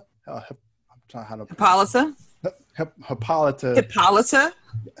Hippolyta. Hippolyta. Hippolyta. Hippolyta.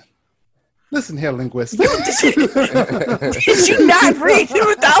 Listen here, linguist. Did you not read the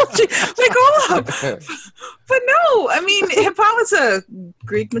mythology? Like, hold up. But no, I mean, Hippolyta,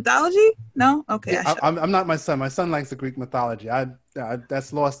 Greek mythology? No? Okay. I'm not my son. My son likes the Greek mythology.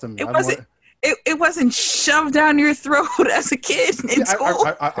 That's lost to me. It wasn't shoved down your throat as a kid in school.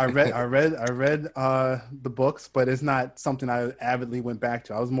 I read the books, but it's not something I avidly went back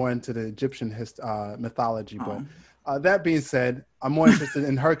to. I was more into the Egyptian mythology. But that being said, I'm more interested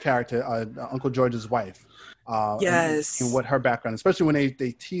in her character, Uncle George's wife. Yes. And what her background, especially when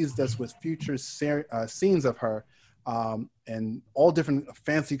they teased us with future scenes of her and all different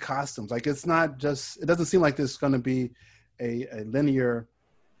fancy costumes. Like it doesn't seem like there's going to be a linear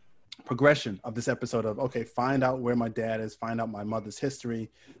progression of this episode of, okay, find out where my dad is, find out my mother's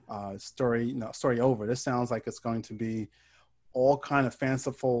history, story over. This sounds like it's going to be all kind of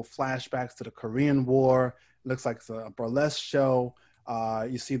fanciful flashbacks to the Korean War. It looks like it's a burlesque show.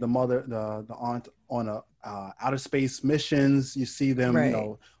 You see the mother, the aunt on outer space missions. You see them, right.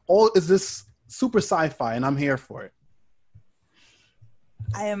 All is this super sci-fi, and I'm here for it.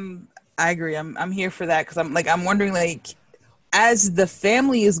 I agree. I'm here for that because I'm wondering, like, as the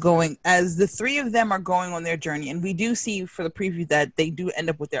family is going, as the three of them are going on their journey, and we do see for the preview that they do end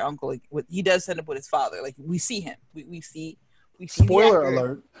up with their uncle. Like, he does end up with his father. Like, we see him. We see. Spoiler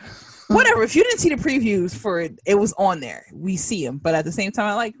alert. Whatever. If you didn't see the previews for it, it was on there. We see him, but at the same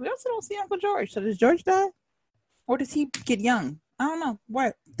time, we also don't see Uncle George. So does George die, or does he get young? I don't know.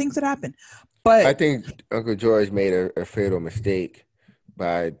 What things that happen, but I think Uncle George made a fatal mistake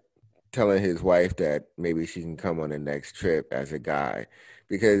by telling his wife that maybe she can come on the next trip as a guy,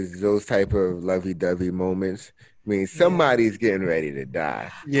 because those type of lovey-dovey moments mean somebody's getting ready to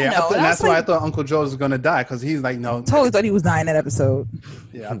die. Yeah, and that's why I thought Uncle George was going to die, because he's like, no. Totally thought he was dying that episode.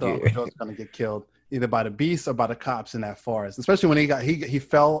 Yeah, I thought Uncle George was going to get killed either by the beasts or by the cops in that forest. Especially when he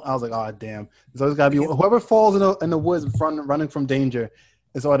fell, I was like, oh damn. So it's got to be whoever falls in the woods running from danger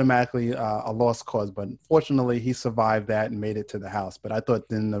is automatically a lost cause. But fortunately, he survived that and made it to the house. But I thought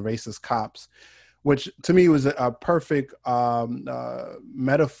then the racist cops, which to me was a perfect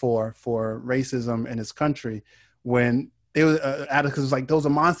metaphor for racism in his country, when it was Atticus was like, those are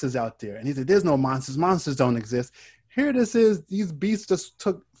monsters out there. And he said, there's no monsters. Monsters don't exist. Here this is. These beasts just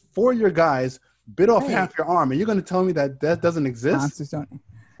took 4 of your guys, bit off half your arm. And you're going to tell me that doesn't exist? Monsters don't.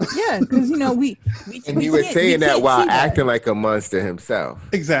 Yeah, because, we and he was saying that while acting like a monster himself.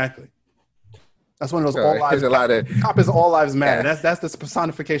 Exactly. That's one of those all lives matter. Cop is all lives matter. Yeah. That's the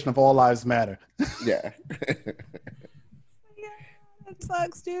personification of all lives matter. Yeah. Yeah, that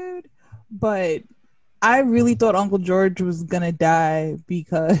sucks, dude. But I really thought Uncle George was gonna die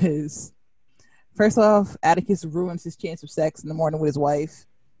because, first off, Atticus ruins his chance of sex in the morning with his wife.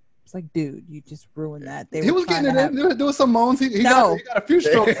 It's like, dude, you just ruined that. He was getting it in. There was some moans. He got a few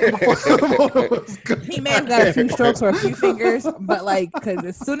strokes. He may have got a few strokes or a few fingers, but because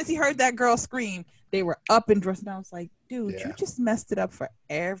as soon as he heard that girl scream, they were up and dressed. And I was like, dude, you just messed it up for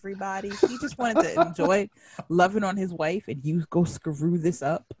everybody. He just wanted to enjoy loving on his wife, and you go screw this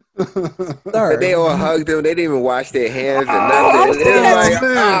up. But they all hugged him. They didn't even wash their hands or nothing. They were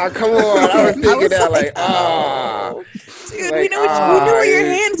like, come on. I was thinking that, dude, we knew where your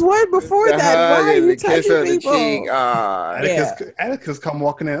hands were before that. Why are you touching people? Atticus come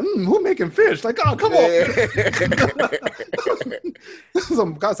walking in. Who making fish? Like, oh, come on.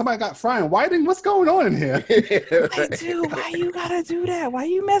 Somebody got frying whiting. What's going on in here? Like, dude, why you gotta do that? Why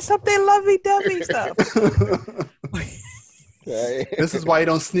you mess up their lovey-dovey stuff? This is why you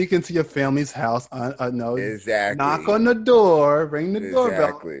don't sneak into your family's house. No, exactly. Knock on the door, ring the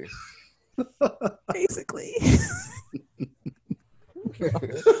doorbell. Basically.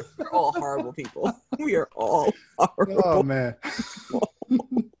 We're all horrible people. We are all horrible. Oh man. We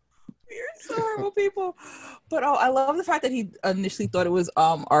are so horrible people. But I love the fact that he initially thought it was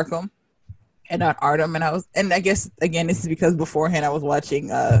Arkham and not Artem, and I guess again this is because beforehand I was watching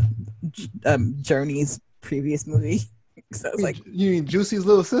Journey's previous movie. So I was like, you mean Juicy's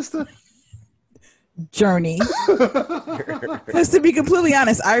little sister? Journey. Because to be completely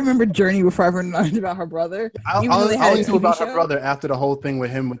honest, I remember Journey before I ever learned about her brother. I only knew about her brother after the whole thing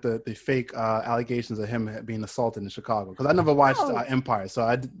with him with the fake allegations of him being assaulted in Chicago. Because I never watched Empire, so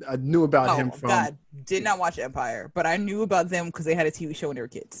I knew about him from. God, did not watch Empire, but I knew about them because they had a TV show when they were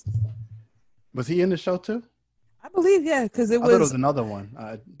kids. Was he in the show too? I believe, yeah, because it was another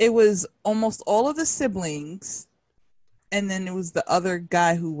one. It was almost all of the siblings. And then it was the other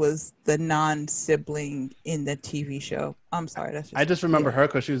guy who was the non-sibling in the TV show. I'm sorry. I just remember her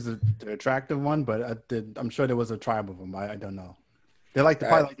because she was the attractive one, but I'm sure there was a tribe of them. I don't know. They're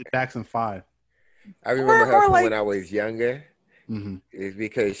probably like the Jackson 5. I remember her from when I was younger. Mm-hmm. It's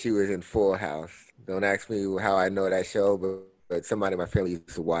because she was in Full House. Don't ask me how I know that show, but somebody in my family used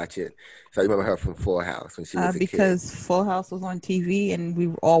to watch it. So I remember her from Full House when she was a kid. Because Full House was on TV and we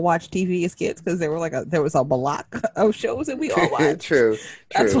all watched TV as kids because there was a block of shows that we all watched. True.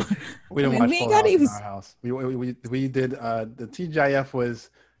 We didn't watch Full House in our house. We did, the TGIF was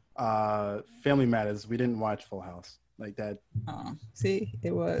Family Matters. We didn't watch Full House like that. See,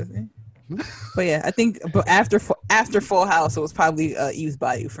 it was. But yeah, I think after Full House, it was probably Eve's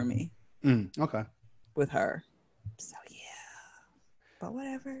Bayou for me. Okay. With her. So yeah. But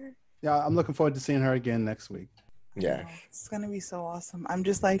whatever. Yeah, I'm looking forward to seeing her again next week. Yeah. It's going to be so awesome. I'm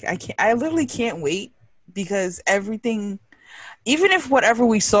just like, I literally can't wait because everything, even if whatever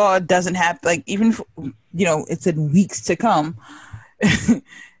we saw doesn't happen, like even if, it's in weeks to come,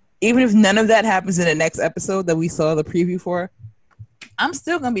 even if none of that happens in the next episode that we saw the preview for, I'm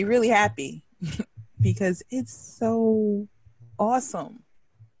still going to be really happy because it's so awesome.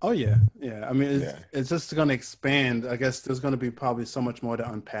 Oh, yeah. I mean, it's just going to expand. I guess there's going to be probably so much more to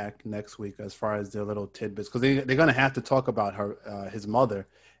unpack next week as far as their little tidbits, because they're going to have to talk about his mother.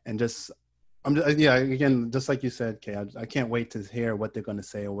 And just like you said, Kay, I can't wait to hear what they're going to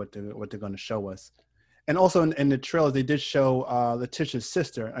say or what they're going to show us. And also in the trailers, they did show Letitia's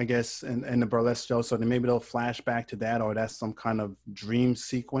sister, I guess, in the burlesque show. So maybe they'll flash back to that, or that's some kind of dream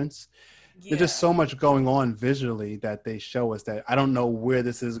sequence. Yeah. There's just so much going on visually that they show us that I don't know where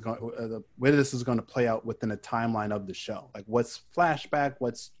this is going to play out within the timeline of the show. Like what's flashback,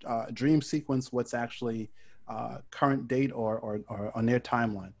 what's dream sequence, what's actually current date or on their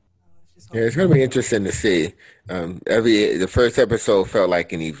timeline. Yeah, it's going to be interesting to see. The first episode felt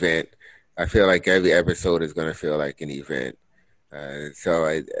like an event. I feel like every episode is going to feel like an event.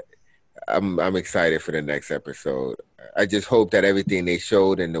 So I'm excited for the next episode. I just hope that everything they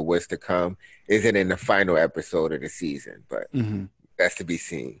showed and the what's to come isn't in the final episode of the season, but that's to be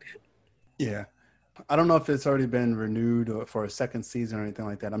seen. Yeah. I don't know if it's already been renewed or for a second season or anything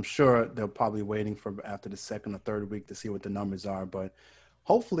like that. I'm sure they're probably waiting for after the second or third week to see what the numbers are, but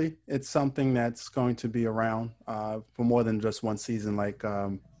hopefully it's something that's going to be around for more than just one season like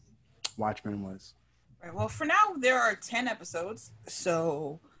Watchmen was. Right. Well, for now, there are 10 episodes,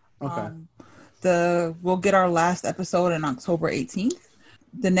 so... Okay. We'll get our last episode on October 18th.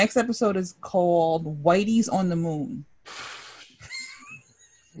 The next episode is called Whitey's on the Moon.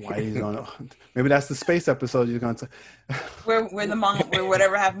 Whitey's on maybe that's the space episode you're going to where the mom, where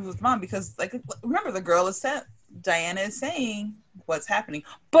whatever happens with mom, because like remember the girl is set. Diana is saying what's happening.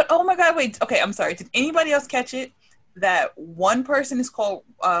 But oh my god, wait, okay, I'm sorry. Did anybody else catch it? That one person is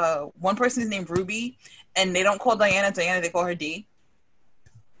named Ruby and they don't call Diana, they call her D.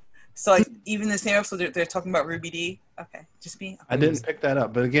 So like even the same episode they're talking about Ruby D. Okay, just me. I didn't pick that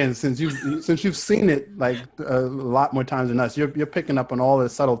up, but again, since you've seen it like a lot more times than us, you're picking up on all the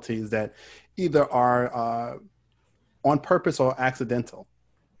subtleties that either are on purpose or accidental.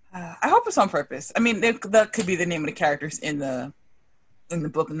 I hope it's on purpose. I mean, that could be the name of the characters in the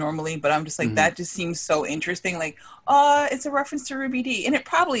book normally, but I'm just like that just seems so interesting. Like, it's a reference to Ruby D, and it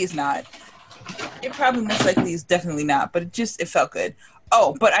probably is not. It probably most likely is definitely not, but it felt good.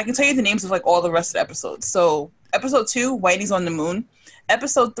 Oh, but I can tell you the names of like all the rest of the episodes. So episode 2, Whitey's on the Moon.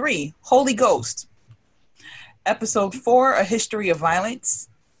 Episode 3, Holy Ghost. Episode 4, A History of Violence.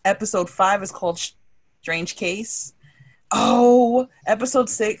 Episode 5 is called Strange Case. Oh, episode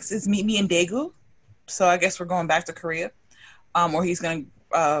 6 is Meet Me in Daegu. So I guess we're going back to Korea. Or he's going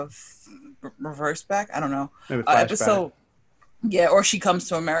to reverse back. I don't know. Maybe episode, yeah, or she comes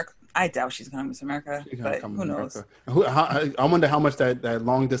to America. I doubt she's going to Miss America, but who knows? I wonder how much that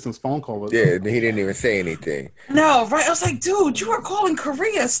long distance phone call was. Yeah, he didn't even say anything. No, right? I was like, dude, you are calling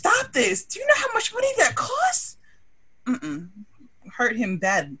Korea. Stop this. Do you know how much money that costs? Hurt him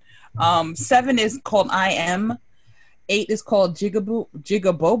bad. 7 is called I Am. 8 is called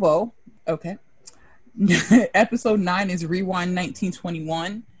Jigabobo. Okay. Episode 9 is Rewind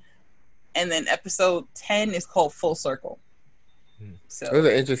 1921. And then episode 10 is called Full Circle. So Those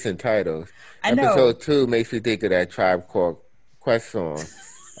are interesting titles. I know. Episode 2 makes me think of that Tribe Called Quest song,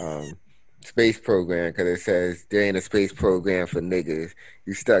 space program, because it says there ain't a space program for niggas.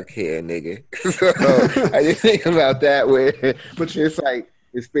 You stuck here, nigga. So I just think about that where it's like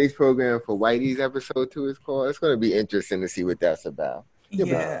the space program for Whitey's episode 2 is called. It's going to be interesting to see what that's about.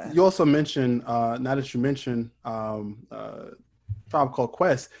 Yeah. But you also mentioned, now that you mentioned Tribe Called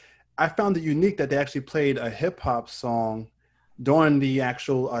Quest, I found it unique that they actually played a hip hop song during the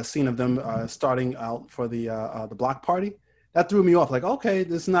actual scene of them starting out for the block party. That threw me off. Like, okay,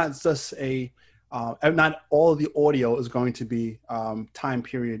 this is not just not all of the audio is going to be time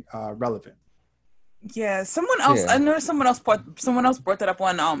period relevant. Yeah, someone else. Yeah. I know someone else brought that up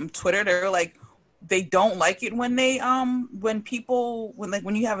on Twitter. They were like, they don't like it when they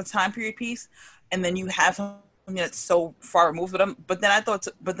when you have a time period piece and then you have something that's so far removed with them. But then I thought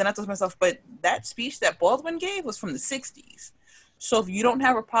to myself, but that speech that Baldwin gave was from the 60s. So if you don't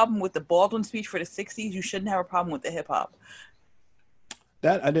have a problem with the Baldwin speech for the 60s, you shouldn't have a problem with the hip hop.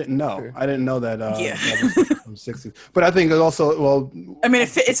 That I didn't know. I didn't know that. That was from 60s. But I think it also, well, I mean,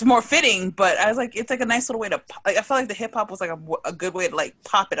 it's more fitting. But I was like, it's like a nice little way to. I felt like the hip hop was like a good way to like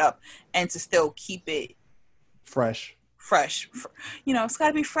pop it up and to still keep it fresh. You know, it's got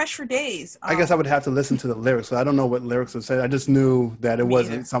to be fresh for days. I guess I would have to listen to the lyrics. So I don't know what lyrics would say. I just knew that it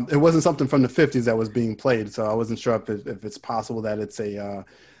wasn't something from the 50s that was being played. So I wasn't sure if it's possible that it's a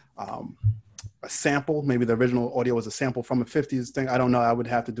sample. Maybe the original audio was a sample from a 50s thing. I don't know. I would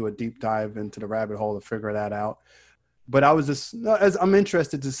have to do a deep dive into the rabbit hole to figure that out. But I was I'm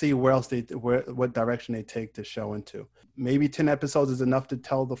interested to see what direction they take the show into. Maybe 10 episodes is enough to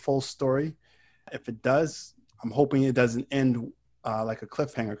tell the full story. If it does, I'm hoping it doesn't end like a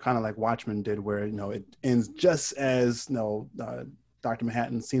cliffhanger, kind of like Watchmen did, where it ends just as Dr.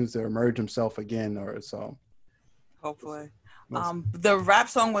 Manhattan seems to emerge himself again, or so. Hopefully, the rap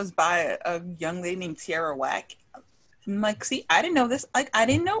song was by a young lady named Tierra Whack. I'm like, see, I didn't know this. Like, I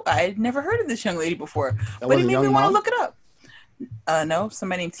didn't know. I had never heard of this young lady before, but it made me want to look it up. No,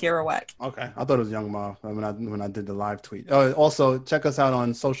 somebody named Tierra Whack. Okay, I thought it was Young Ma when I did the live tweet. Also, check us out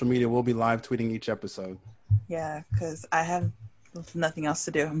on social media. We'll be live tweeting each episode. Yeah, because I have nothing else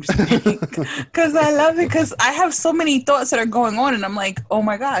to do. I'm just because I love it, because I have so many thoughts that are going on, and I'm like, oh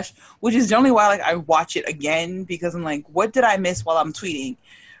my gosh, which is generally why I watch it again, because I'm like, what did I miss while I'm tweeting?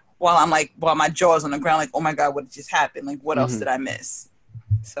 While my jaw's on the ground, like, oh my God, what just happened? Like, what else did I miss?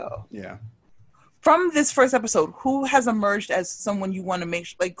 So yeah. From this first episode, who has emerged as someone you want to make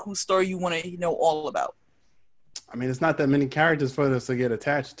whose story you want to know all about? I mean, it's not that many characters for us to get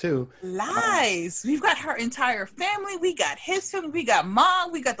attached to. Lies. We've got her entire family. We got his family. We got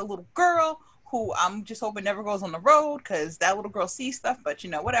Mom. We got the little girl who I'm just hoping never goes on the road, because that little girl sees stuff, but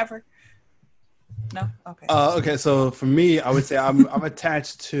whatever. No? Okay. Okay, so for me, I would say I'm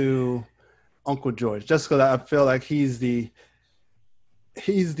attached to Uncle George, just because I feel like he's the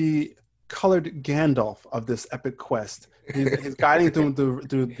colored Gandalf of this epic quest. He's guiding through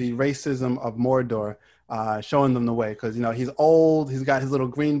the racism of Mordor. Showing them the way, because he's old. He's got his little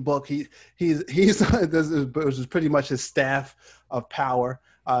green book. He's which is pretty much his staff of power,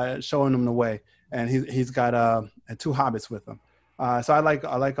 showing them the way. And he's got 2 hobbits with him. So I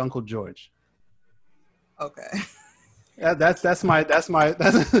like Uncle George. Okay. That's how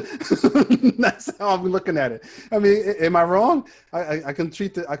I'm looking at it. I mean, am I wrong? I can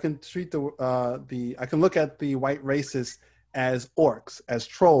look at the white racists as orcs, as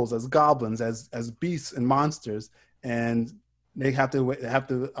trolls, as goblins, as beasts and monsters, and they have to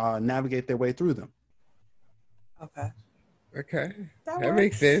navigate their way through them. Okay, that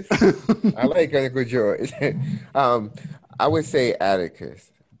makes sense. I like Uncle George. I would say Atticus,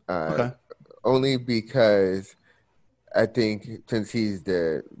 only because I think since he's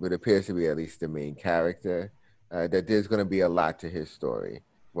what appears to be at least the main character, that there's going to be a lot to his story.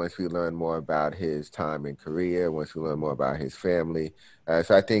 Once we learn more about his time in Korea, once we learn more about his family.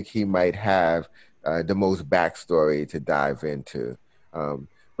 So I think he might have the most backstory to dive into.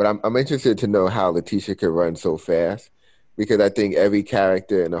 But I'm interested to know how Letitia could run so fast, because I think every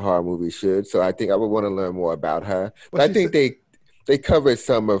character in a horror movie should. So I think I would want to learn more about her. But I think they covered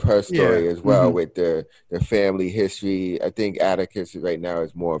some of her story as well, with the family history. I think Atticus right now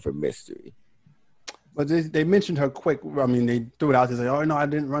is more of a mystery. But they mentioned her quick. I mean, they threw it out there, say, "Oh no, I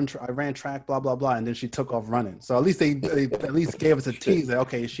didn't run. I ran track, blah blah blah," and then she took off running. So at least they at least gave us a tease that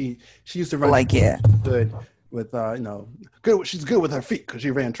okay, she used to run good with good. She's good with her feet because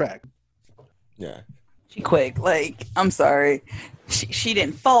she ran track. Yeah. She quick. Like, I'm sorry. She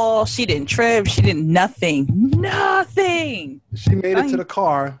didn't fall. She didn't trip. She didn't nothing. Nothing. She made it to the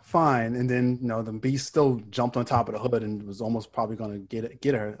car fine, and then the beast still jumped on top of the hood and was almost probably going to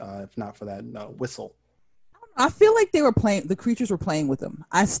get her if not for that whistle. I feel like they were playing. The creatures were playing with them.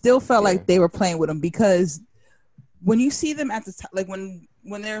 I still felt like they were playing with them because when you see them at the top, like when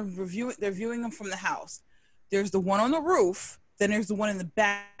they're viewing them from the house. There's the one on the roof. Then there's the one in the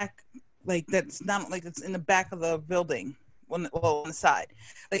back, like that's not like it's in the back of the building, on the side.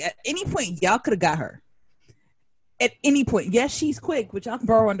 Like at any point, y'all could have got her. At any point, yes, she's quick, but y'all can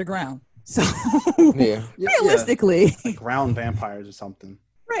burrow underground. So realistically, like ground vampires or something.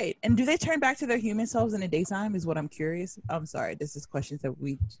 Right. And do they turn back to their human selves in the daytime? Is what I'm curious. I'm sorry. This is questions that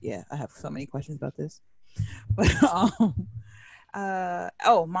I have so many questions about this. But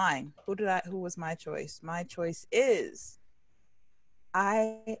mine. Who was my choice? My choice is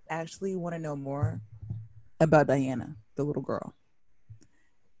I actually want to know more about Diana, the little girl.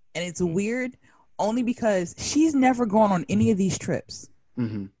 And it's weird only because she's never gone on any of these trips.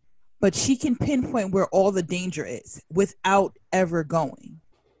 Mm-hmm. But she can pinpoint where all the danger is without ever going.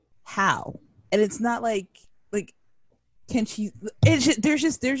 How? And it's not like can she there's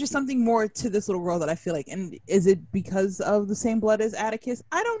just something more to this little girl that I feel like. And is it because of the same blood as Atticus?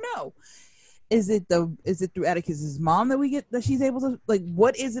 I don't know. Is it through Atticus's mom that she's able to, like,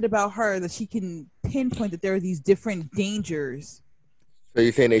 what is it about her that she can pinpoint that there are these different dangers? So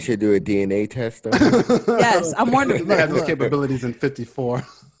you're saying they should do a DNA test though? Yes, I'm wondering. They have those capabilities in 54.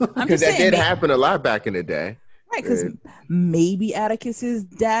 Because that did happen a lot back in the day. Right, because maybe Atticus's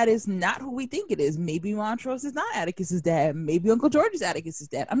dad is not who we think it is. Maybe Montrose is not Atticus's dad. Maybe Uncle George is Atticus's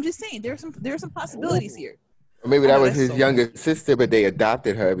dad. I'm just saying there are some possibilities here. Or maybe that was his younger sister, but they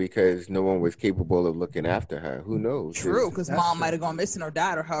adopted her because no one was capable of looking after her. Who knows? True, because mom might have gone missing or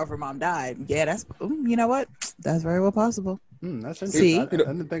died, or however mom died. Yeah, that's you know what? That's very well possible. That's interesting. I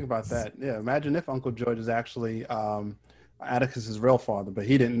didn't think about that. Yeah, imagine if Uncle George is actually Atticus's real father, but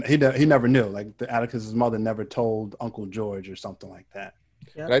he never knew. Like Atticus's mother never told Uncle George or something like that.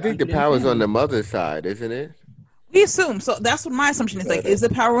 Yep. But I think the power's on the mother's side, isn't it? We assume so. That's what my assumption is. Like, is the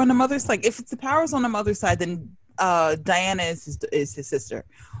power on the mother's? Like, if the power's on the mother's side, then Diana is his sister,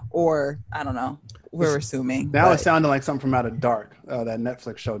 or I don't know. We're assuming. Now it sounded like something from Out of Dark, that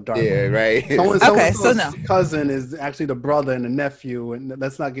Netflix show Dark. Yeah, right. Someone's cousin is actually the brother and the nephew, and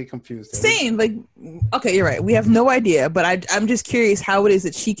let's not get confused. Same, like, okay, you're right. We have no idea, but I'm just curious how it is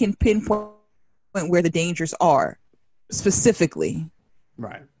that she can pinpoint where the dangers are specifically.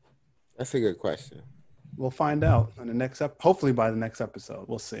 Right. That's a good question. We'll find out on the next hopefully by the next episode.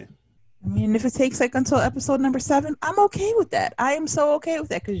 We'll see. I mean, if it takes like until episode number 7, I'm okay with that. I am so okay with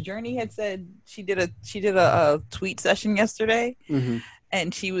that because Journey had said she did a tweet session yesterday,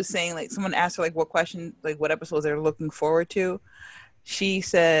 and she was saying, like, someone asked her like what episodes they're looking forward to. She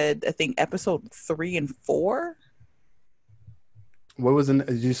said, I think episode 3 and 4. What was did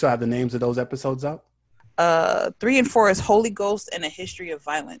you still have the names of those episodes up? 3 and 4 is Holy Ghost and a History of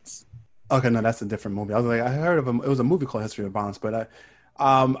Violence. Okay, no, that's a different movie. I was like, I heard of it was a movie called History of Violence, but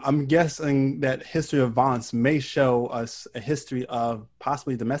I'm guessing that History of Violence may show us a history of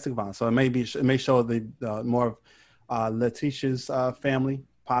possibly domestic violence. So it may show the more of Letitia's family,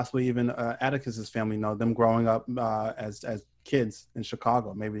 possibly even Atticus's family. Them growing up as kids in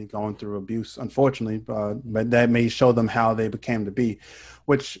Chicago, maybe going through abuse, unfortunately. But that may show them how they became to be.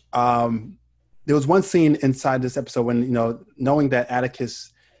 Which there was one scene inside this episode when knowing that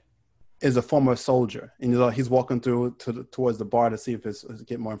Atticus is a former soldier, and he's walking towards the bar to see if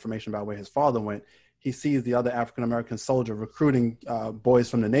get more information about where his father went. He sees the other African American soldier recruiting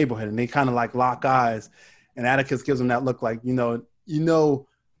boys from the neighborhood, and they kind of like lock eyes. And Atticus gives him that look, like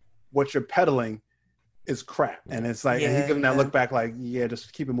what you're peddling is crap, and it's like, and he gives him that look back, like,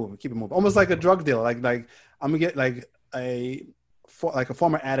 just keep it moving, almost like a drug dealer, like I'm gonna get like a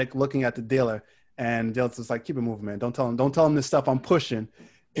former addict looking at the dealer, and the dealer's just like, keep it moving, man. Don't tell him this stuff I'm pushing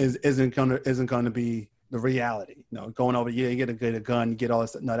isn't going to be the reality. Going over, you get a gun, you get all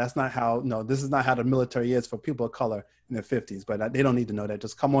this. No, that's not how. No, this is not how the military is for people of color in their 50s. But they don't need to know that.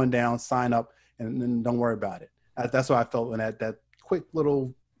 Just come on down, sign up, and then don't worry about it. That's what I felt when that quick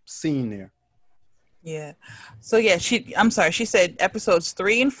little scene there. Yeah. So yeah, she said episodes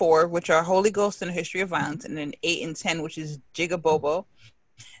 3 and 4, which are Holy Ghost and a History of Violence, and then 8 and 10, which is Jigga Bobo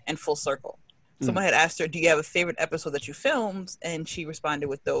and Full Circle. Someone had asked her, do you have a favorite episode that you filmed? And she responded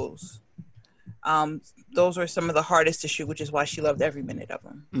with those. Those were some of the hardest to shoot, which is why she loved every minute of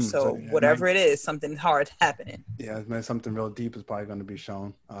them. Whatever it is, something hard happening. Yeah, something real deep is probably going to be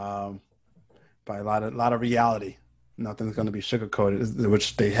shown. By a lot of reality. nothing's going to be sugarcoated,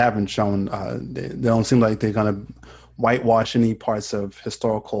 which they haven't shown. They don't seem like they're going to whitewash any parts of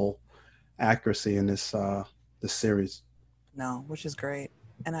historical accuracy in this series. No, which is great,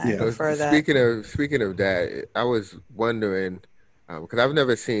 and I prefer that. Speaking of that, I was wondering because I've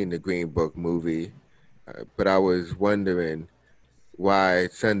never seen the Green Book movie, but I was wondering why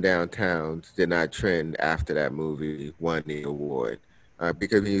Sundown Towns did not trend after that movie won the award.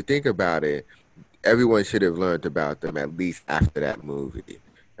 Because when you think about it, everyone should have learned about them at least after that movie.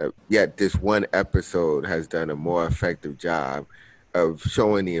 Yet this one episode has done a more effective job of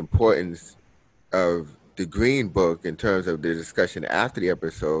showing the importance of the Green Book in terms of the discussion after the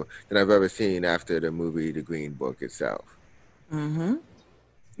episode than I've ever seen after the movie The Green Book itself. Mm-hmm.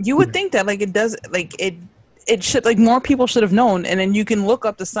 You would think that it does it should more people should have known, and then you can look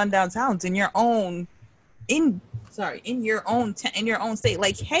up the Sundown Towns in your own state.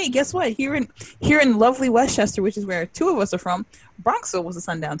 Like, hey, guess what? Here in lovely Westchester, which is where two of us are from, Bronxville was a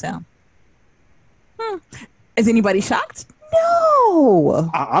sundown town. Is anybody shocked? No.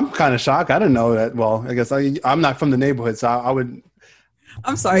 I'm kind of shocked. I didn't know that. Well, I guess I'm not from the neighborhood, so I would.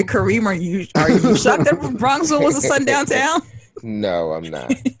 I'm sorry, Kareem. Are you shocked that Bronxville was a sundown town? No, I'm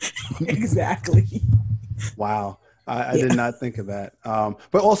not. Exactly. Wow. I did not think of that.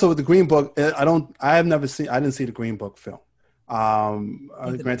 But also with the Green Book, I didn't see the Green Book film.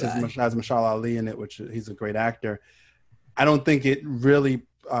 Granted, has Mahershala Ali in it, which he's a great actor. I don't think it really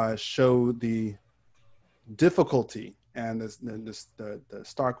showed the difficulty and the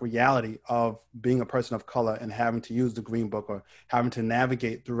stark reality of being a person of color and having to use the Green Book or having to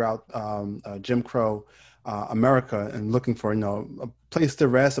navigate throughout Jim Crow America and looking for a place to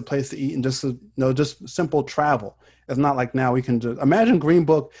rest, a place to eat, and just simple travel. It's not like now we can just imagine Green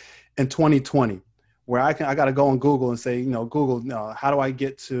Book in 2020, where I got to go on Google and say, Google, how do I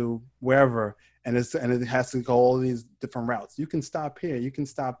get to wherever? And it has to go all these different routes. You can stop here, you can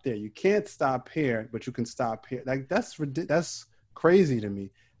stop there. You can't stop here, but you can stop here. That's crazy to me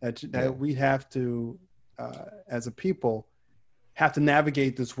that we have to, as a people, have to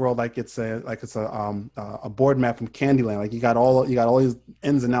navigate this world like it's a board map from Candyland. Like you got all these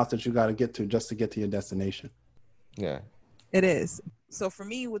ins and outs that you got to get to just to get to your destination. Yeah, it is. So for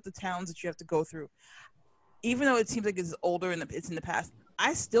me, with the towns that you have to go through, even though it seems like it's older and it's in the past,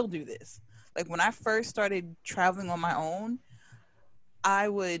 I still do this. Like when I first started traveling on my own, I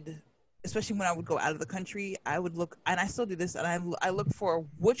would, especially when I would go out of the country, I would look, and I still do this, and I look for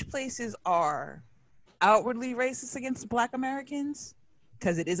which places are outwardly racist against Black Americans,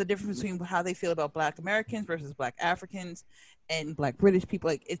 because it is a difference between how they feel about Black Americans versus Black Africans and Black British people.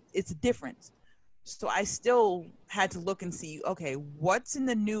 Like it's a difference. So I still had to look and see, okay, what's in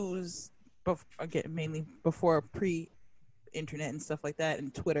the news, mainly before pre-internet and stuff like that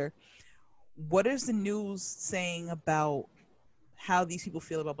and Twitter. What is the news saying about how these people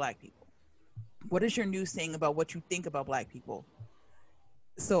feel about Black people? What is your news saying about what you think about Black people?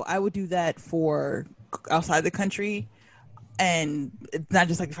 So I would do that for outside the country. And it's not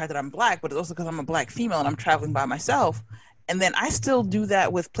just like the fact that I'm Black, but it's also because I'm a Black female and I'm traveling by myself. And then I still do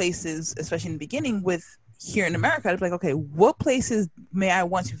that with places, especially in the beginning with here in America. I'd be like, okay, what places may I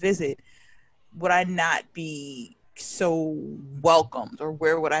want to visit? Would I not be so welcomed, or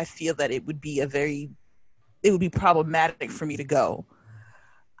where would I feel that it would be problematic for me to go?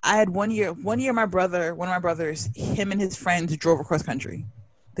 I had one year, one of my brothers, him and his friends drove across country.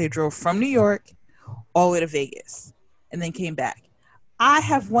 They drove from New York all the way to Vegas and then came back. I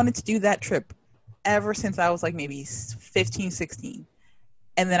have wanted to do that trip ever since I was like maybe 15, 16.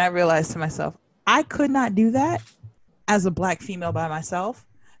 And then I realized to myself, I could not do that as a Black female by myself,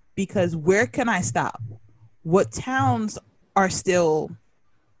 because where can I stop? What towns are still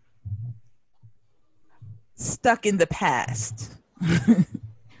stuck in the past?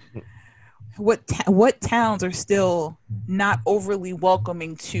 What towns are still not overly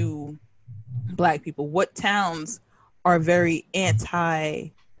welcoming to Black people? What towns are very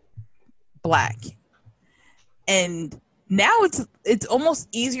anti-Black? And now it's almost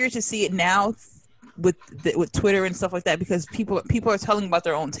easier to see it now with Twitter and stuff like that, because people are telling about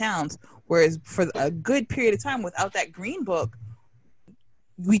their own towns. Whereas for a good period of time without that Green Book,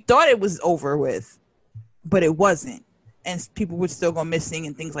 we thought it was over with, but it wasn't, and people would still go missing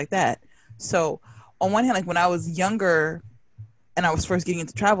and things like that. So on one hand, like when I was younger and I was first getting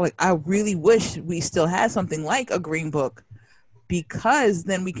into travel, like I really wish we still had something like a Green Book, because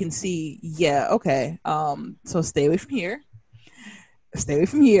then we can see, okay, so stay away from here. Stay away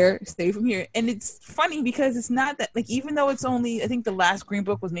from here. Stay away from here. And it's funny because it's not that, like, even though it's only, I think the last Green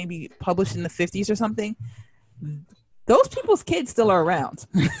Book was maybe published in the 50s or something, those people's kids still are around.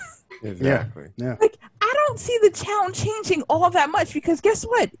 Exactly. Yeah. Like, I don't see the town changing all that much because guess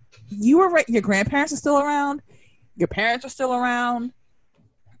what? You were right. Your grandparents are still around. Your parents are still around.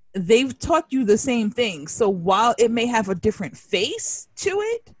 They've taught you the same thing. So while it may have a different face to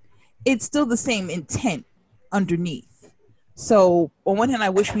it, it's still the same intent underneath. So on one hand, I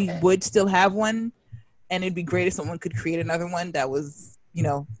wish we would still have one, and it'd be great if someone could create another one that was,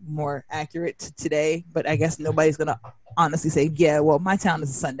 more accurate to today. But I guess nobody's gonna honestly say, yeah, well, my town is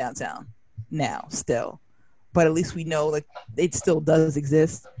a sundown town now still. But at least we know like it still does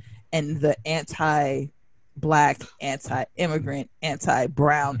exist, and the anti-black, anti-immigrant,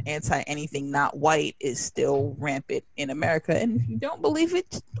 anti-brown, anti-anything not white is still rampant in America. And if you don't believe it,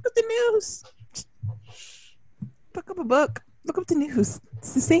 just look at the news. Just pick up a book. Look up the news.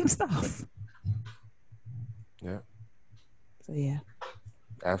 It's the same stuff. Yeah. So yeah.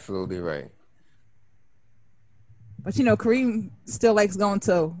 Absolutely right. But Kareem still likes going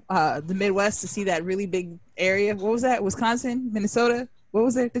to the Midwest to see that really big area. What was that? Wisconsin, Minnesota? What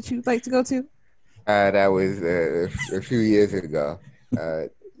was it that you like to go to? That was a few years ago.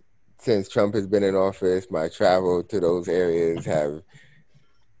 Since Trump has been in office, my travel to those areas have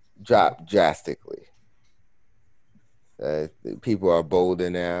dropped drastically. People are bolder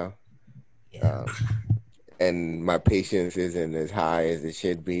now. Yeah. And my patience isn't as high as it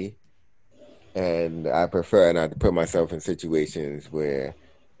should be. And I prefer not to put myself in situations where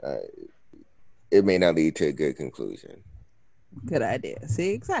it may not lead to a good conclusion. Good idea. See,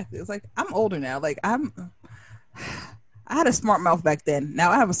 exactly. It's like I'm older now. Like I had a smart mouth back then.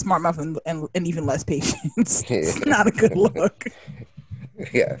 Now I have a smart mouth and even less patience. It's not a good look.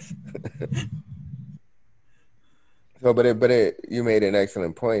 Yes. So, you made an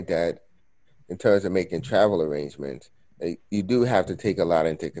excellent point that in terms of making travel arrangements, you do have to take a lot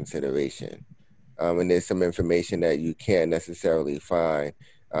into consideration. And there's some information that you can't necessarily find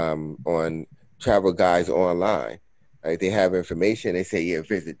on travel guides online. Right? They have information. They say, yeah,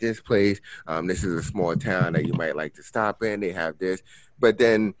 visit this place. This is a small town that you might like to stop in. They have this. But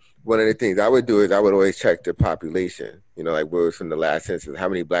then one of the things I would do is I would always check the population, like where it was from the last census, how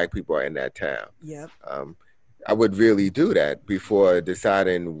many Black people are in that town. Yep. I would really do that before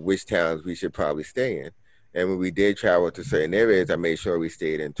deciding which towns we should probably stay in. And when we did travel to certain areas, I made sure we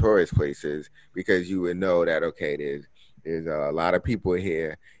stayed in tourist places because you would know that, okay, there's a lot of people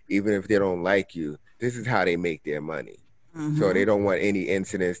here. Even if they don't like you, this is how they make their money. Mm-hmm. So they don't want any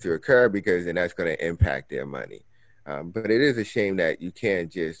incidents to occur because then that's going to impact their money. But it is a shame that you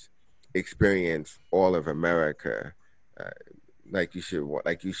can't just experience all of America like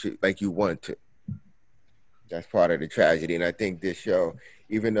you want to. That's part of the tragedy. And I think this show,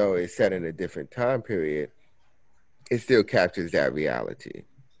 even though it's set in a different time period, it still captures that reality.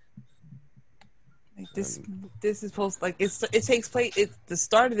 Like this is supposed it takes place. The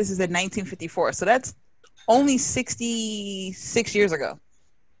start of this is in 1954, so that's only 66 years ago.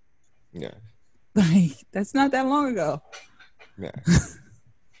 Yeah, like that's not that long ago. Yeah.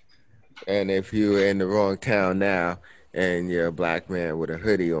 And if you're in the wrong town now and you're a Black man with a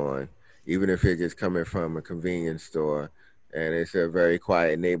hoodie on, even if you're just coming from a convenience store and it's a very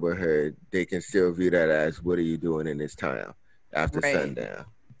quiet neighborhood, they can still view that as, what are you doing in this town after sundown?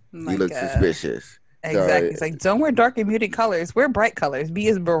 Like, you look suspicious. Exactly. So, it's like, don't wear dark and muted colors. Wear bright colors. Be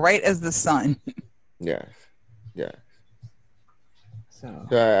as bright as the sun. Yes. Yes.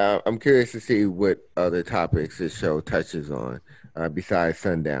 So I'm curious to see what other topics this show touches on besides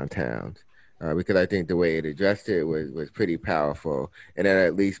sundown towns. Because I think the way it addressed it was pretty powerful, and that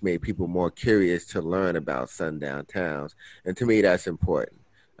at least made people more curious to learn about sundown towns. And to me, that's important.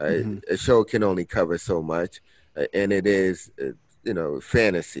 Mm-hmm. A show can only cover so much, and it is,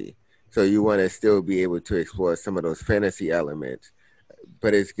 fantasy. So you want to still be able to explore some of those fantasy elements,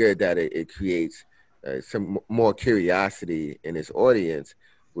 but it's good that it creates some more curiosity in its audience,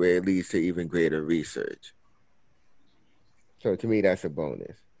 where it leads to even greater research. So to me, that's a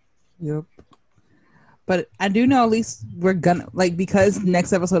bonus. Yep. But I do know at least we're gonna, because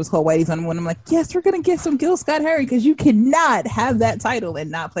next episode is called Whitey's on the Moon. I'm like, yes, we're gonna get some Gil Scott-Heron because you cannot have that title and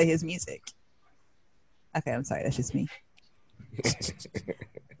not play his music. Okay, I'm sorry, that's just me.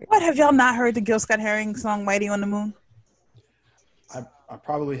 What, have y'all not heard the Gil Scott-Heron song Whitey on the Moon? I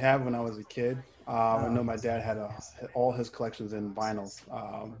probably have when I was a kid. I know my dad had all his collections in vinyls,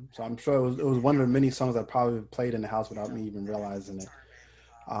 so I'm sure it was one of the many songs I probably played in the house without me even realizing it.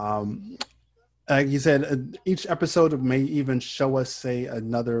 Like you said, each episode may even show us, say,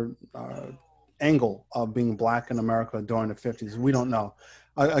 another angle of being Black in America during the 50s. We don't know.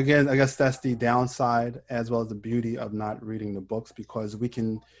 Again, I guess that's the downside as well as the beauty of not reading the books, because we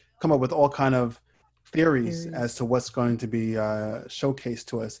can come up with all kind of theories as to what's going to be showcased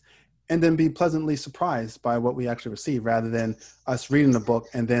to us and then be pleasantly surprised by what we actually receive, rather than us reading the book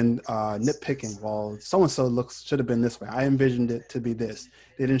and then nitpicking. Well, so-and-so should have been this way. I envisioned it to be this.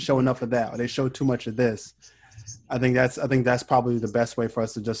 They didn't show enough of that, or they showed too much of this. I think that's probably the best way for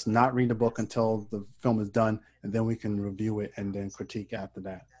us to just not read the book until the film is done, and then we can review it and then critique after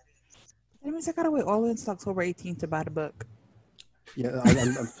that. That means I gotta wait all the way until October 18th to buy the book. Yeah,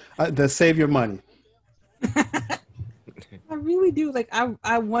 to save your money. I really do. Like,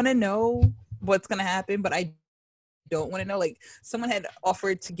 I want to know what's gonna happen, but I don't want to know. Like, someone had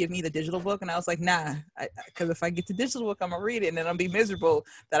offered to give me the digital book, and I was like, nah, because if I get the digital book, I'm gonna read it, and then I'll be miserable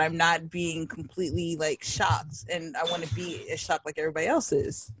that I'm not being completely like shocked, and I want to be as shocked like everybody else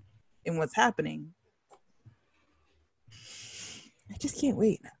is in what's happening. I just can't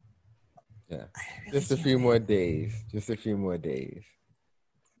wait. Yeah, just a few more days.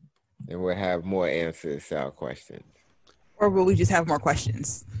 And we'll have more answers to our questions. Or will we just have more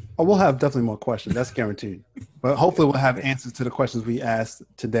questions? Oh, we'll have definitely more questions. That's guaranteed. But hopefully we'll have answers to the questions we asked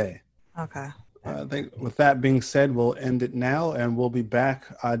today. Okay. I think with that being said, we'll end it now, and we'll be back.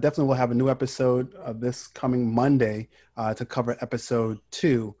 Definitely we'll have a new episode of this coming Monday to cover episode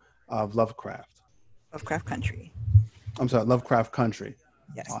 2 of Lovecraft. Lovecraft Country. I'm sorry, Lovecraft Country.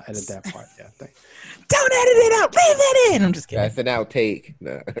 Yes. I'll edit that part. Yeah, thanks. Don't edit it out. Leave it in. I'm just kidding. That's an outtake.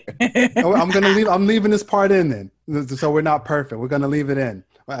 No. I'm leaving this part in then. So we're not perfect. We're gonna leave it in.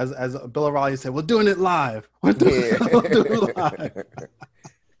 As Bill O'Reilly said, we're doing it live. We'll do it live.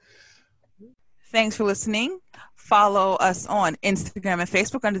 Thanks for listening. Follow us on Instagram and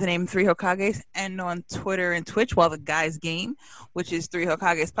Facebook under the name 3 Hokages, and on Twitter and Twitch while the guys game, which is 3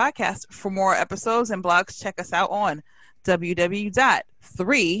 Hokages Podcast. For more episodes and blogs, check us out on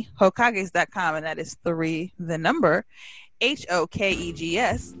www.3hokages.com, and that is 3 the number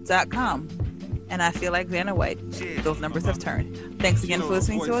HOKEGS.com. And I feel like Vanna White, those numbers have turned. Thanks again for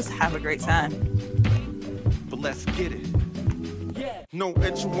listening to us. Have a great time. But let's get it. No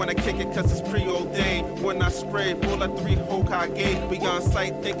itch when I kick it cause it's preordained. When I spray bull at 3 Hokage, we on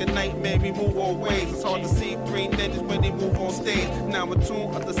sight, think a nightmare, we move all ways. It's hard to see 3 ninjas when they move on stage. Now in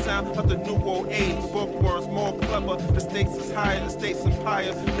tune of the sound of the new old age. Bookworms more clever, the stakes is higher, the state's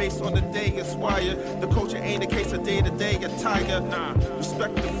empire. Based on the day it's wired. The culture ain't a case of day-to-day attire.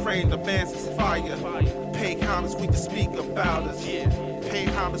 Respect the frame, the man's is fire. Pay homage, we can speak about us. Pay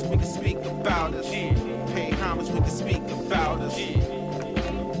homage, we can speak about us. Pay homage, we can speak about us.